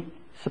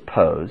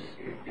presuppose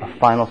a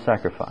final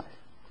sacrifice?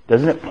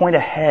 Doesn't it point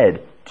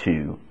ahead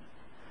to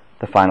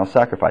the final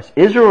sacrifice?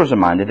 Israel was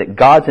reminded that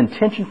God's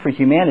intention for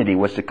humanity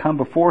was to come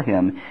before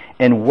Him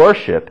and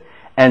worship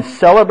and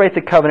celebrate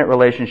the covenant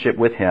relationship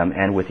with Him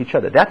and with each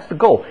other. That's the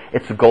goal.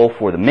 It's the goal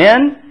for the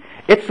men.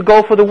 It's the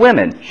goal for the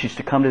women. She's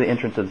to come to the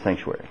entrance of the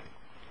sanctuary.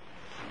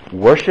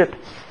 Worship,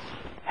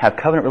 have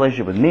covenant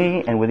relationship with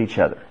me and with each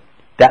other.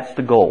 That's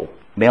the goal,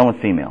 male and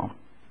female.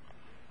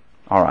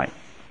 All right.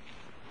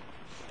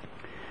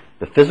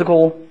 The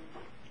physical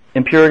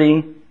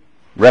impurity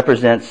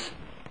represents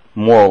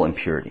moral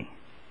impurity.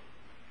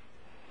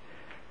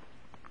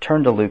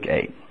 Turn to Luke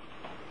 8.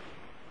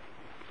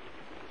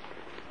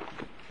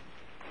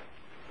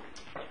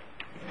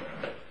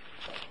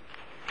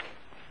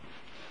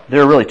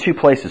 There are really two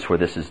places where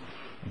this is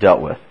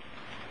dealt with.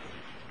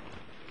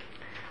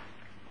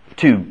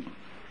 Two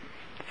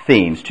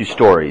themes, two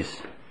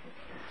stories.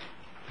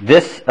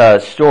 This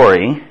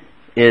story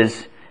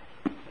is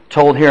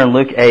told here in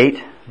Luke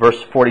 8,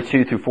 verse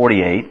 42 through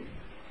 48,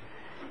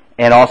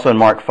 and also in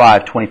Mark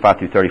 5, 25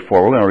 through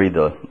 34. We're going to read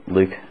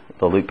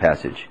the Luke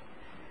passage.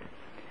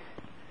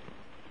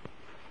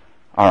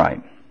 All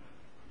right.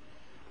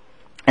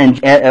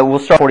 And we'll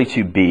start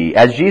 42b.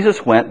 As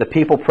Jesus went, the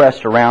people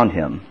pressed around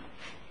him.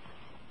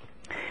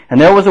 And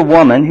there was a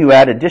woman who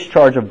had a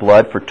discharge of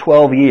blood for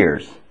 12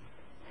 years.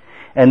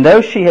 And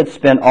though she had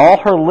spent all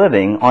her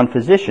living on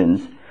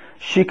physicians,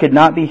 she could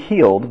not be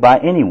healed by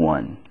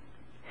anyone.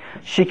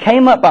 She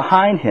came up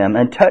behind him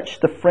and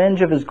touched the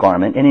fringe of his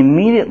garment, and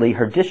immediately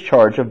her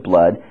discharge of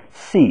blood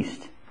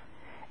ceased.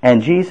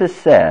 And Jesus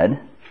said,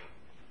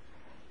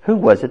 "Who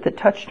was it that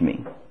touched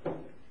me?"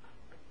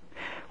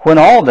 When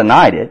all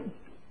denied it,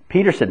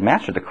 Peter said,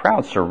 "Master, the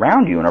crowds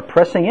surround you and are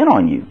pressing in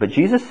on you." But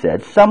Jesus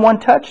said, "Someone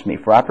touched me,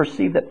 for I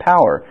perceive that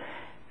power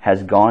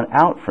has gone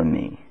out from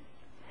me."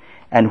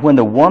 And when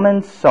the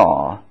woman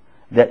saw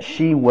that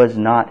she was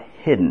not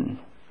hidden,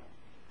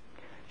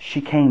 she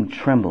came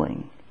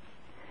trembling,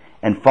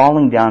 and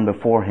falling down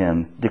before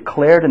him,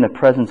 declared in the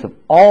presence of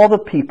all the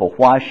people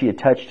why she had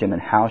touched him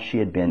and how she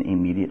had been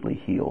immediately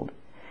healed.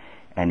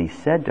 And he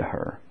said to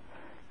her,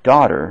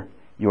 "Daughter,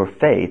 your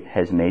faith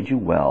has made you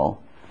well.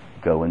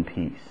 Go in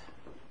peace."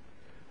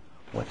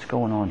 What's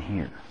going on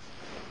here?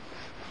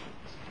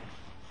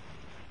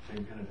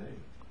 Same kind of thing.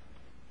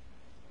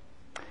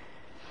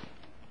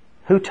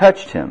 Who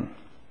touched him?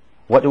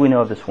 What do we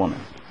know of this woman?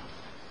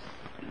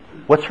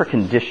 What's her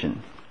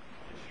condition?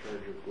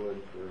 Discharge of blood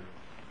for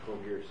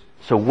 12 years.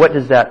 So what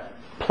does that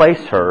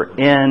place her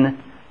in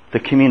the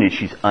community?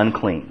 She's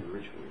unclean.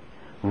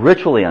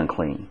 Ritually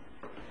unclean.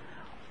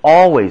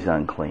 Always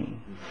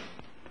unclean.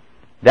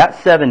 That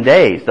 7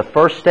 days, the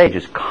first stage,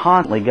 is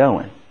constantly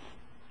going.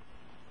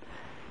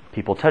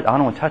 People touch, "I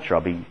don't want to touch her,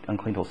 I'll be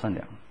unclean till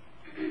sundown."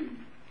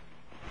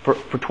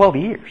 For 12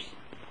 years.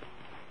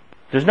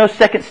 There's no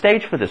second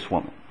stage for this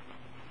woman.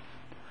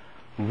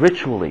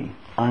 Ritually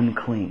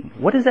unclean.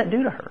 What does that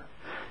do to her?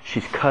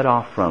 She's cut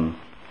off from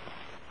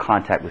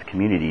contact with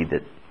community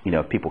that,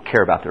 if people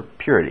care about their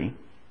purity,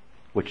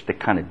 which they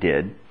kind of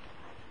did.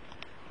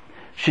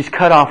 She's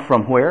cut off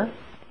from where?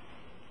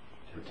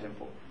 To the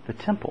temple. The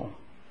temple.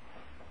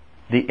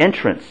 The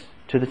entrance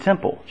to the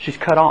temple. She's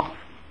cut off.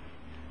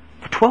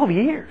 For 12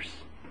 years.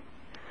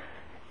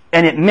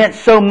 And it meant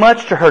so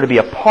much to her to be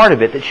a part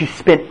of it that she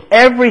spent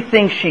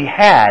everything she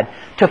had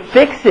to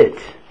fix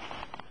it.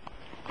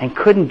 And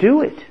couldn't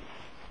do it.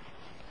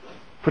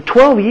 For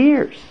 12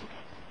 years.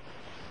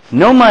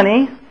 No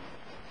money.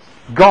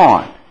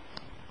 Gone.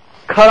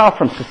 Cut off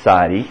from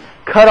society.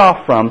 Cut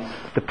off from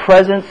the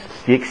presence,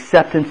 the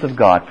acceptance of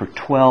God for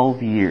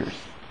 12 years.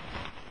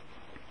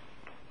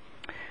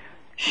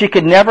 She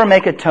could never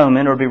make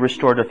atonement or be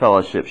restored to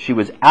fellowship. She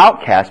was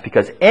outcast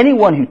because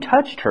anyone who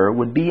touched her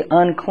would be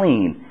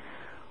unclean.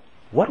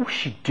 What was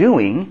she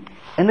doing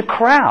in the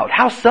crowd?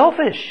 How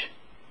selfish.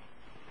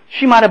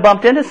 She might have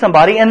bumped into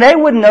somebody and they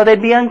wouldn't know they'd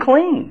be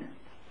unclean.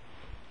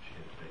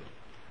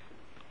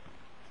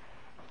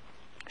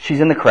 She's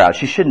in the crowd.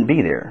 She shouldn't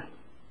be there.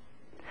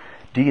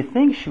 Do you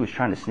think she was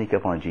trying to sneak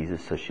up on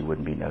Jesus so she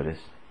wouldn't be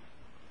noticed?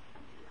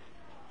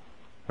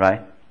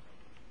 Right?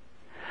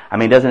 I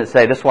mean, doesn't it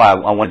say, that's why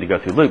I wanted to go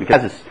through Luke,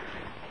 because this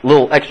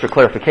little extra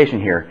clarification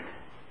here.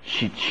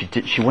 She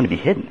wanted to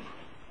be hidden.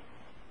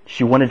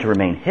 She wanted to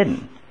remain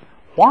hidden.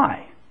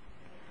 Why?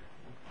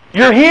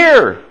 You're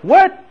here.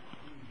 What?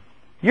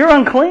 You're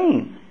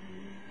unclean.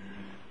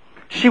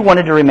 She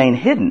wanted to remain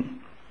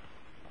hidden.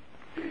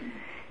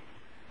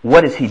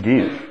 What does he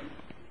do?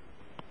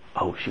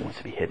 Oh, she wants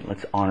to be hidden.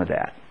 Let's honor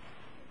that.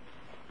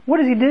 What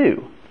does he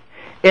do?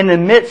 In the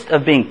midst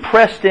of being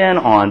pressed in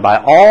on by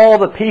all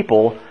the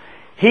people,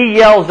 he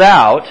yells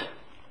out,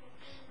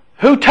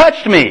 "Who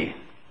touched me?"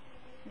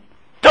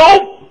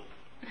 Don't!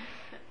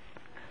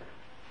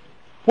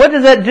 What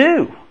does that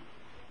do?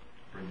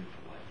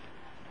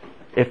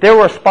 If there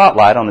were a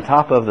spotlight on the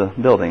top of the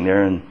building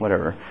there and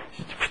whatever,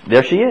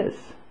 there she is.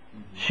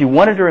 She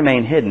wanted to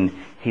remain hidden.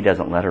 He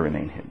doesn't let her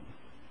remain hidden.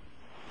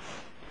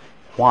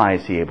 Why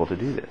is he able to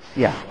do this?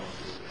 Yeah.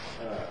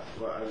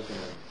 Well, I was going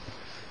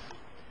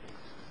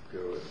to go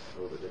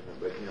a little bit different,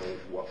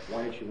 but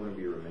why did she want to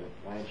be remain?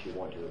 Why did she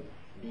want to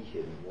be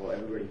hidden? Well,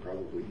 everybody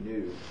probably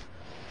knew.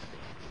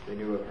 They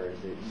knew of her.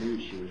 They knew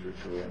she was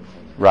ritually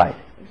unclean. Right.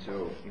 And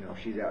so,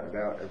 if she's out and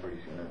about,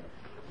 everybody's going to.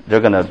 They're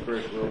going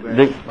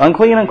to...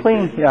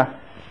 Unclean, yeah.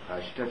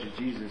 She touches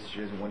Jesus. She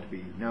doesn't want to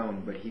be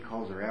known, but he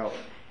calls her out.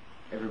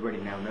 Everybody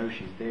now knows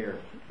she's there.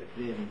 But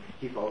then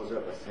he follows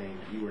up by saying,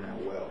 "You are now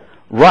well."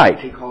 Right.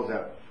 He calls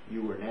out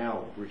you are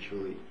now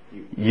ritually...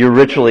 You're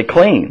ritually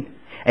clean.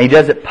 And he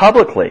does it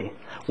publicly.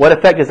 What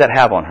effect does that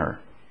have on her?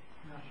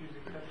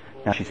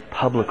 Now she's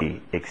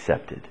publicly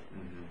accepted.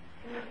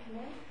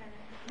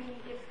 I mean,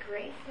 it gives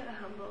grace to the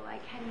humble.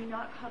 Like, had you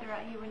not called her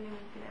out, you wouldn't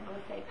have been able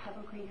to say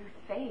publicly your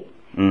faith.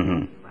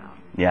 Mm-hmm. Wow.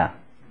 Yeah.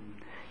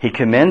 He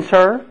commends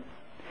her.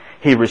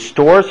 He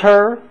restores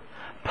her.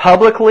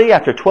 Publicly,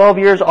 after 12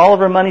 years, all of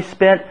her money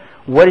spent,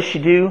 what does she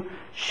do?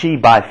 She,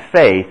 by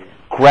faith,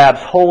 grabs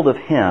hold of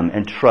him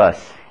and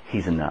trusts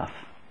he's enough.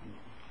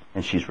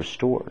 And she's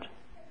restored.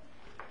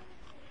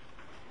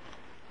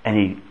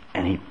 And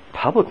he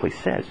publicly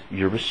says,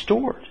 you're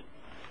restored.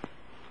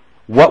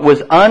 What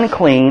was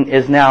unclean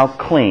is now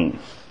clean.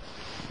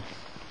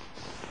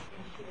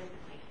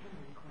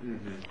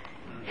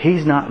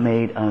 He's not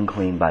made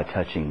unclean by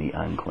touching the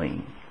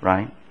unclean,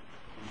 right?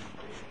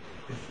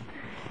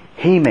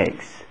 He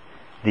makes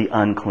the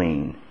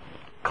unclean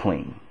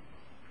clean.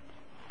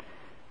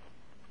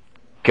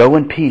 Go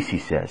in peace, he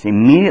says.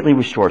 Immediately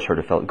restores her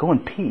to fellowship. Go in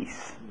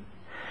peace.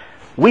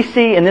 We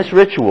see in this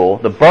ritual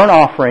the burnt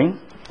offering,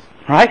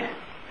 right?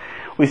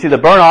 We see the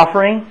burnt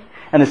offering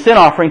and the sin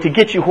offering to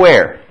get you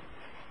where?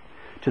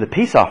 To the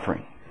peace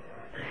offering.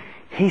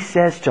 He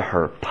says to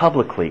her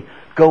publicly,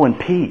 go in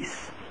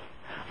peace.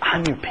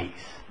 I'm your peace.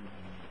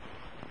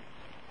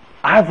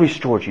 I've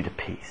restored you to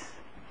peace.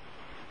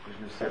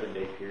 There's no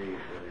 7-day period.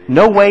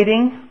 No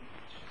waiting.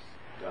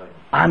 Done.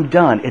 I'm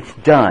done. It's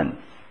done.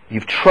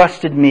 You've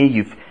trusted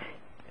me.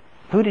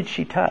 Who did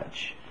she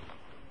touch?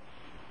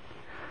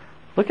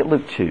 Look at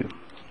Luke 2.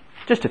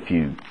 Just a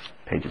few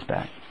pages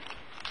back.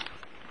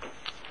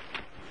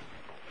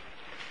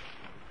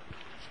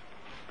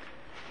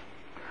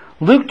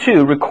 Luke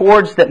 2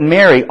 records that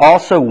Mary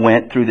also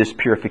went through this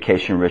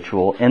purification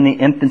ritual in the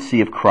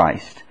infancy of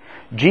Christ.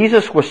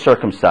 Jesus was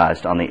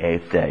circumcised on the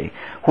 8th day.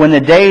 When the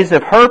days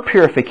of her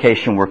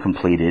purification were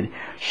completed,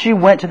 she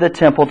went to the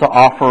temple to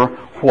offer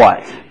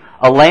what?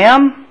 A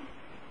lamb?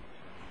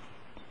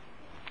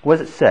 What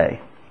does it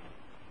say?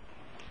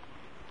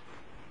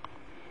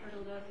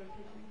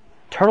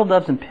 Turtle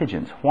doves and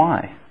pigeons.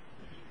 Why?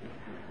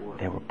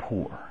 They were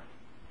poor.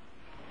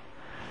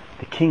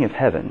 The King of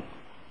Heaven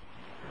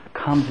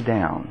comes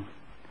down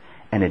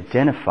and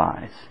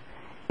identifies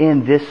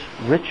in this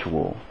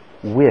ritual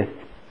with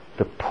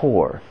the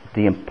poor,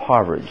 the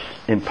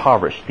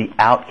impoverished, the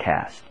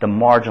outcast, the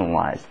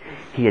marginalized.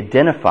 He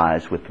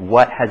identifies with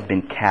what has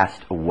been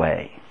cast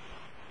away.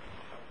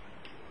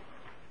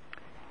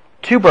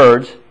 2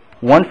 birds,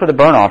 one for the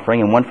burnt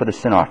offering and one for the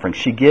sin offering.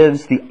 She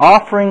gives the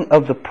offering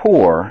of the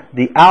poor,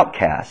 the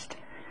outcast,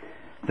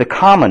 the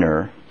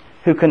commoner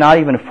who cannot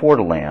even afford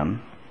a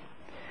lamb.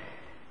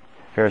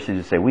 Pharisees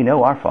would say, we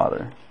know our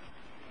Father,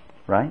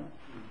 right?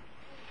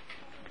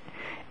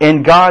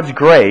 In God's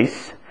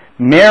grace,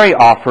 Mary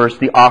offers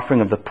the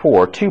offering of the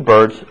poor, 2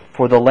 birds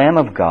for the Lamb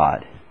of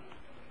God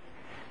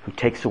who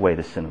takes away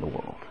the sin of the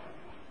world.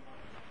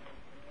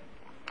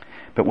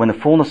 But when the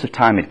fullness of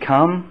time had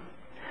come,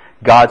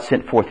 God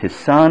sent forth His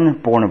Son,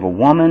 born of a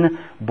woman,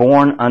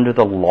 born under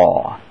the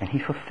law, and He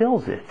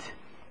fulfills it.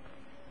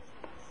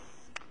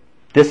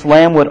 This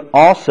Lamb would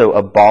also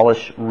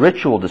abolish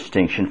ritual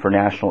distinction for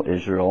national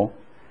Israel,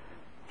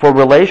 for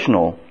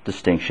relational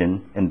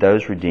distinction in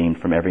those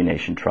redeemed from every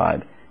nation,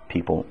 tribe,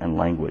 people, and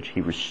language.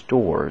 He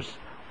restores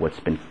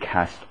what's been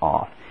cast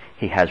off.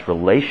 He has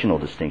relational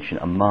distinction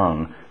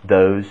among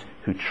those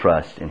who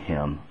trust in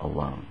Him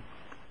alone.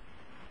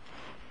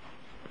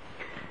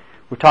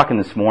 We're talking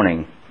this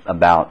morning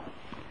about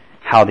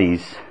how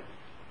these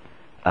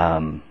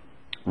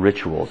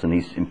rituals and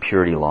these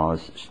impurity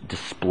laws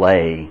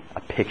display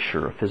a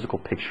picture, a physical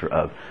picture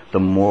of the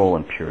moral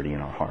impurity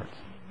in our hearts.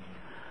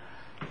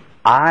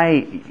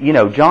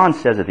 John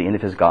says at the end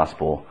of his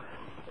gospel,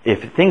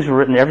 if everything was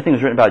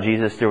written about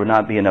Jesus, there would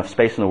not be enough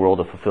space in the world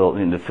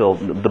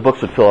the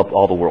books would fill up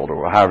all the world,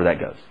 or however that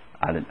goes.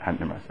 I haven't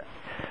memorized that.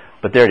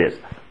 But there it is.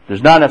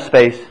 There's not enough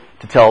space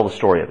to tell the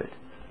story of it.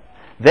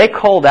 They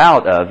culled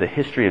out of the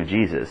history of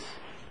Jesus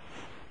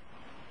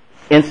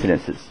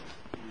incidences.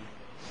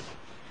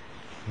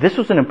 This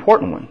was an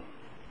important one.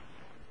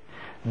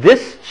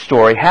 This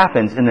story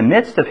happens in the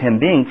midst of him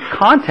being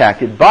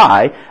contacted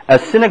by a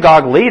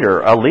synagogue leader,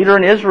 a leader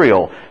in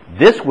Israel.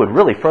 This would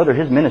really further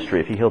his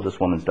ministry if he healed this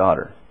man's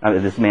daughter,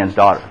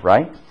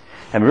 right?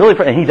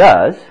 And he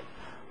does,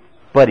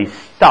 but he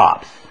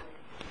stops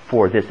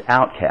for this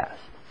outcast.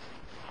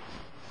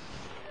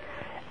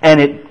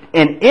 And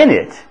in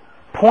it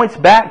points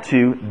back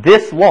to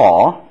this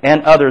law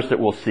and others that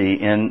we'll see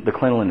in the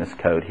cleanliness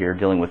code here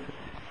dealing with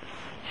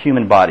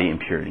human body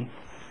impurity.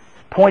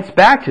 Points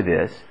back to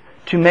this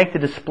to make the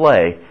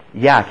display,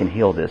 I can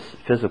heal this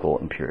physical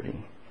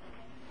impurity.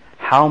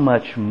 How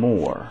much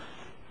more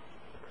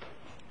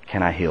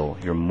can I heal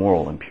your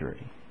moral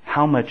impurity?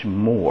 How much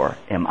more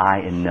am I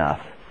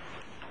enough?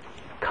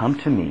 Come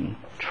to me,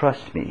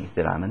 trust me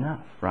that I'm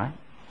enough, right?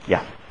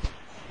 Yeah.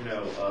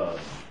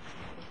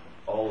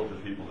 All of the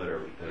people that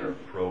are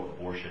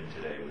pro-abortion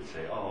today would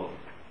say,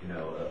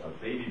 a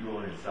baby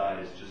growing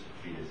inside is just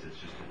a fetus. It's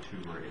just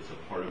a tumor. It's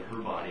a part of her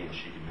body, and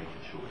she can make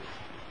the choice.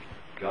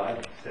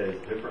 God says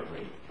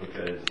differently,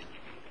 because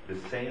the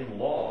same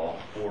law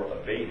for a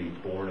baby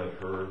born of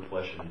her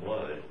flesh and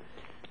blood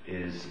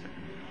is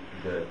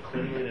the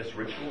cleanliness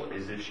ritual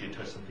is if she had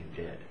touched something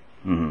dead.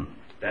 Mm-hmm.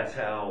 That's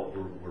how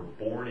we're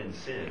born in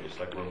sin, just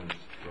like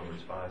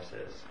Romans 5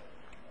 says.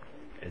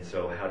 And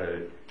so how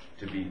to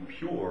be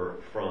pure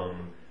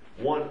from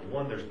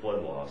one there's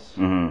blood loss,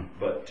 Mm-hmm.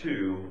 but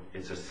two,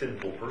 it's a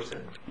sinful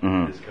person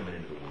Mm-hmm. that's coming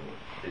into the world.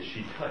 That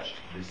she touched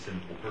this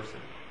sinful person.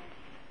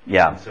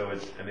 Yeah. And so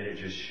it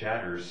just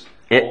shatters.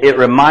 It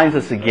reminds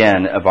us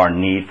again of our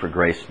need for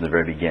grace from the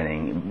very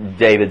beginning.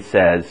 David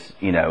says,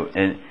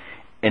 in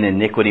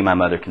iniquity my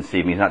mother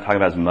conceived me. He's not talking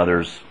about his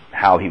mother's,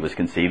 how he was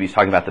conceived. He's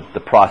talking about the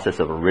process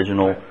of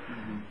original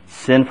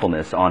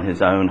sinfulness on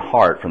his own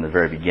heart from the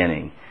very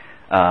beginning.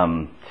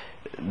 The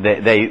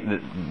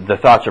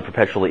thoughts are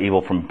perpetually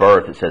evil from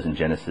birth, it says in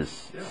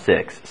Genesis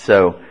 6.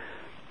 So,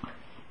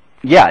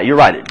 yeah, you're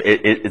right.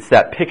 It's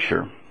that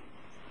picture.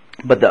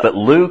 But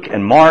Luke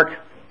and Mark,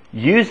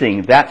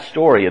 using that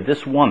story of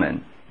this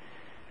woman,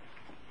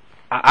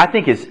 I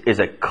think is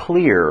a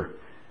clear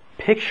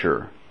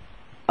picture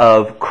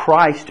of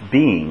Christ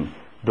being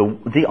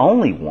the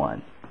only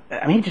one.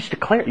 I mean, he just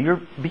declared,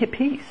 be at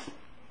peace.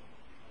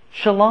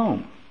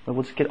 Shalom.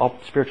 We'll just get all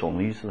spiritual and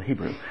we use the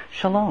Hebrew.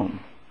 Shalom.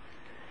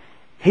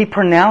 He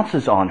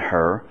pronounces on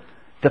her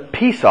the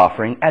peace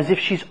offering as if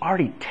she's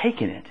already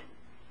taken it.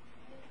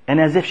 And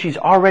as if she's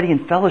already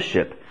in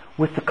fellowship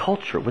with the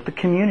culture, with the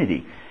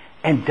community.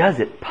 And does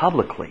it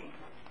publicly.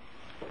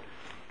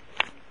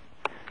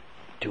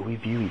 Do we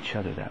view each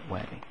other that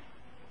way?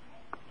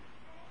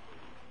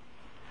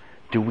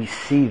 Do we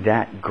see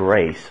that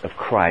grace of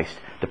Christ,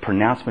 the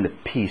pronouncement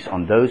of peace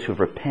on those who have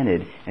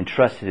repented and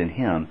trusted in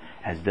Him,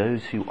 as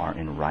those who are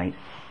in right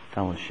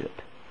fellowship?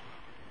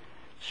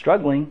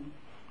 Struggling,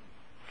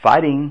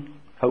 fighting,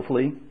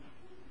 hopefully,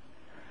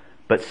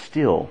 but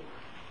still,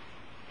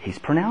 He's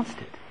pronounced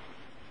it.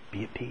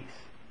 Be at peace.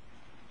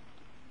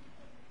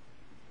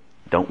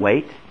 Don't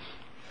wait.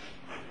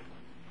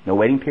 No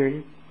waiting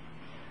period.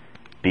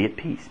 Be at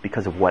peace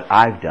because of what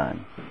I've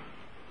done.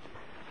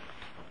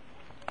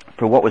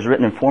 For what was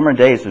written in former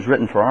days was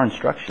written for our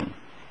instruction,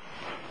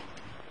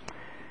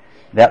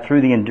 that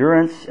through the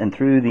endurance and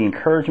through the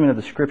encouragement of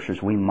the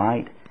Scriptures we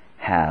might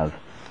have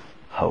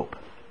hope.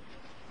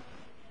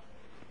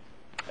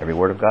 Every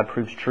word of God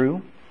proves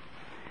true.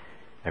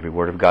 Every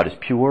word of God is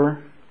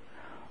pure.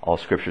 All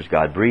Scripture is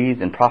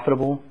God-breathed and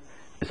profitable,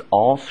 as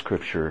all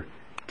Scripture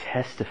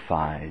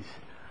testifies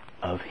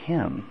of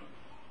Him.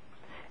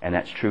 And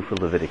that's true for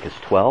Leviticus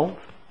 12,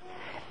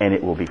 and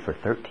it will be for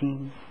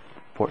 13,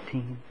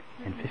 14,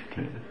 and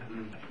 15.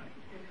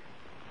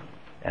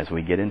 As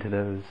we get into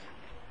those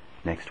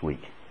next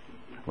week.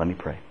 Let me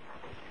pray.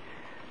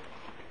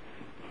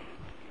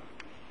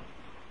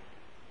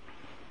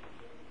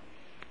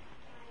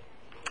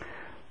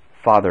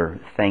 Father,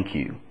 thank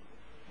you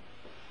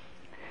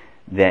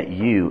that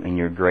you, in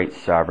your great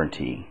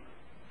sovereignty,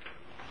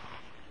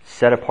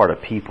 set apart a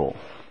people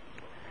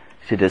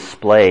to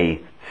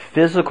display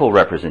physical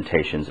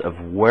representations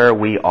of where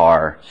we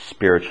are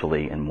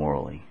spiritually and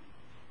morally.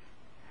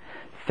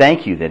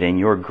 Thank you that in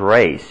your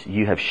grace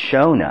you have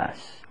shown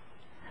us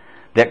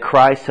that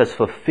Christ has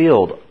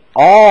fulfilled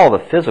all the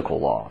physical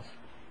laws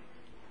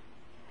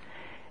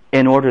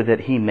in order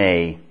that He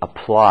may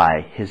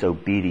apply His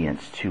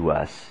obedience to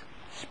us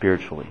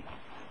spiritually.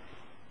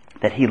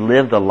 That He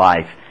lived the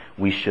life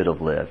we should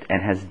have lived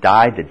and has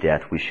died the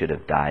death we should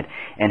have died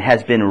and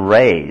has been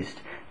raised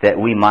that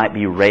we might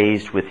be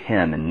raised with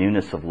Him in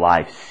newness of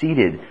life,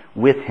 seated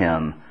with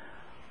Him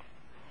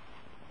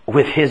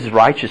with His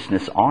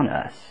righteousness on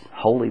us,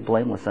 holy,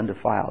 blameless,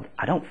 undefiled.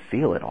 I don't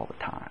feel it all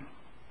the time.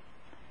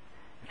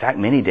 In fact,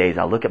 many days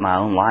I look at my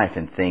own life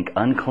and think,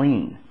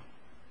 unclean.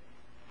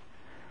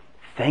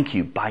 Thank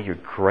you, by your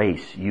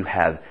grace, you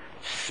have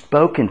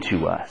spoken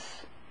to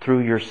us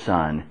through your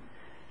Son.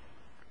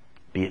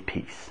 Be at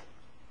peace.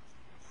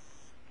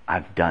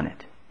 I've done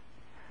it.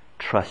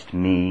 Trust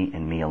me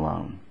and me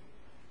alone.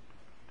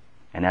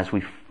 And as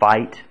we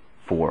fight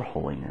for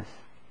holiness,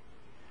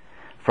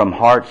 from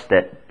hearts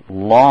that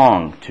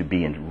long to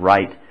be in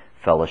right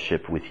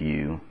fellowship with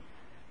you,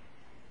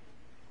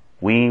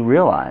 we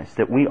realize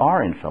that we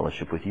are in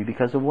fellowship with you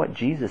because of what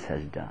Jesus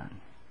has done.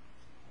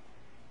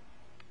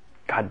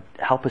 God,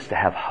 help us to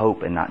have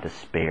hope and not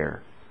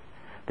despair.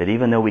 That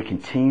even though we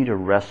continue to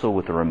wrestle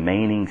with the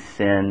remaining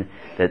sin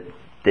that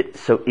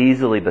so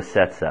easily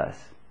besets us,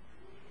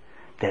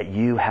 that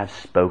you have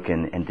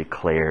spoken and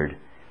declared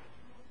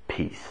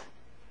peace.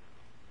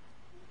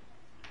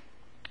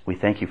 We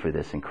thank you for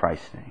this in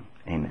Christ's name.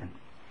 Amen.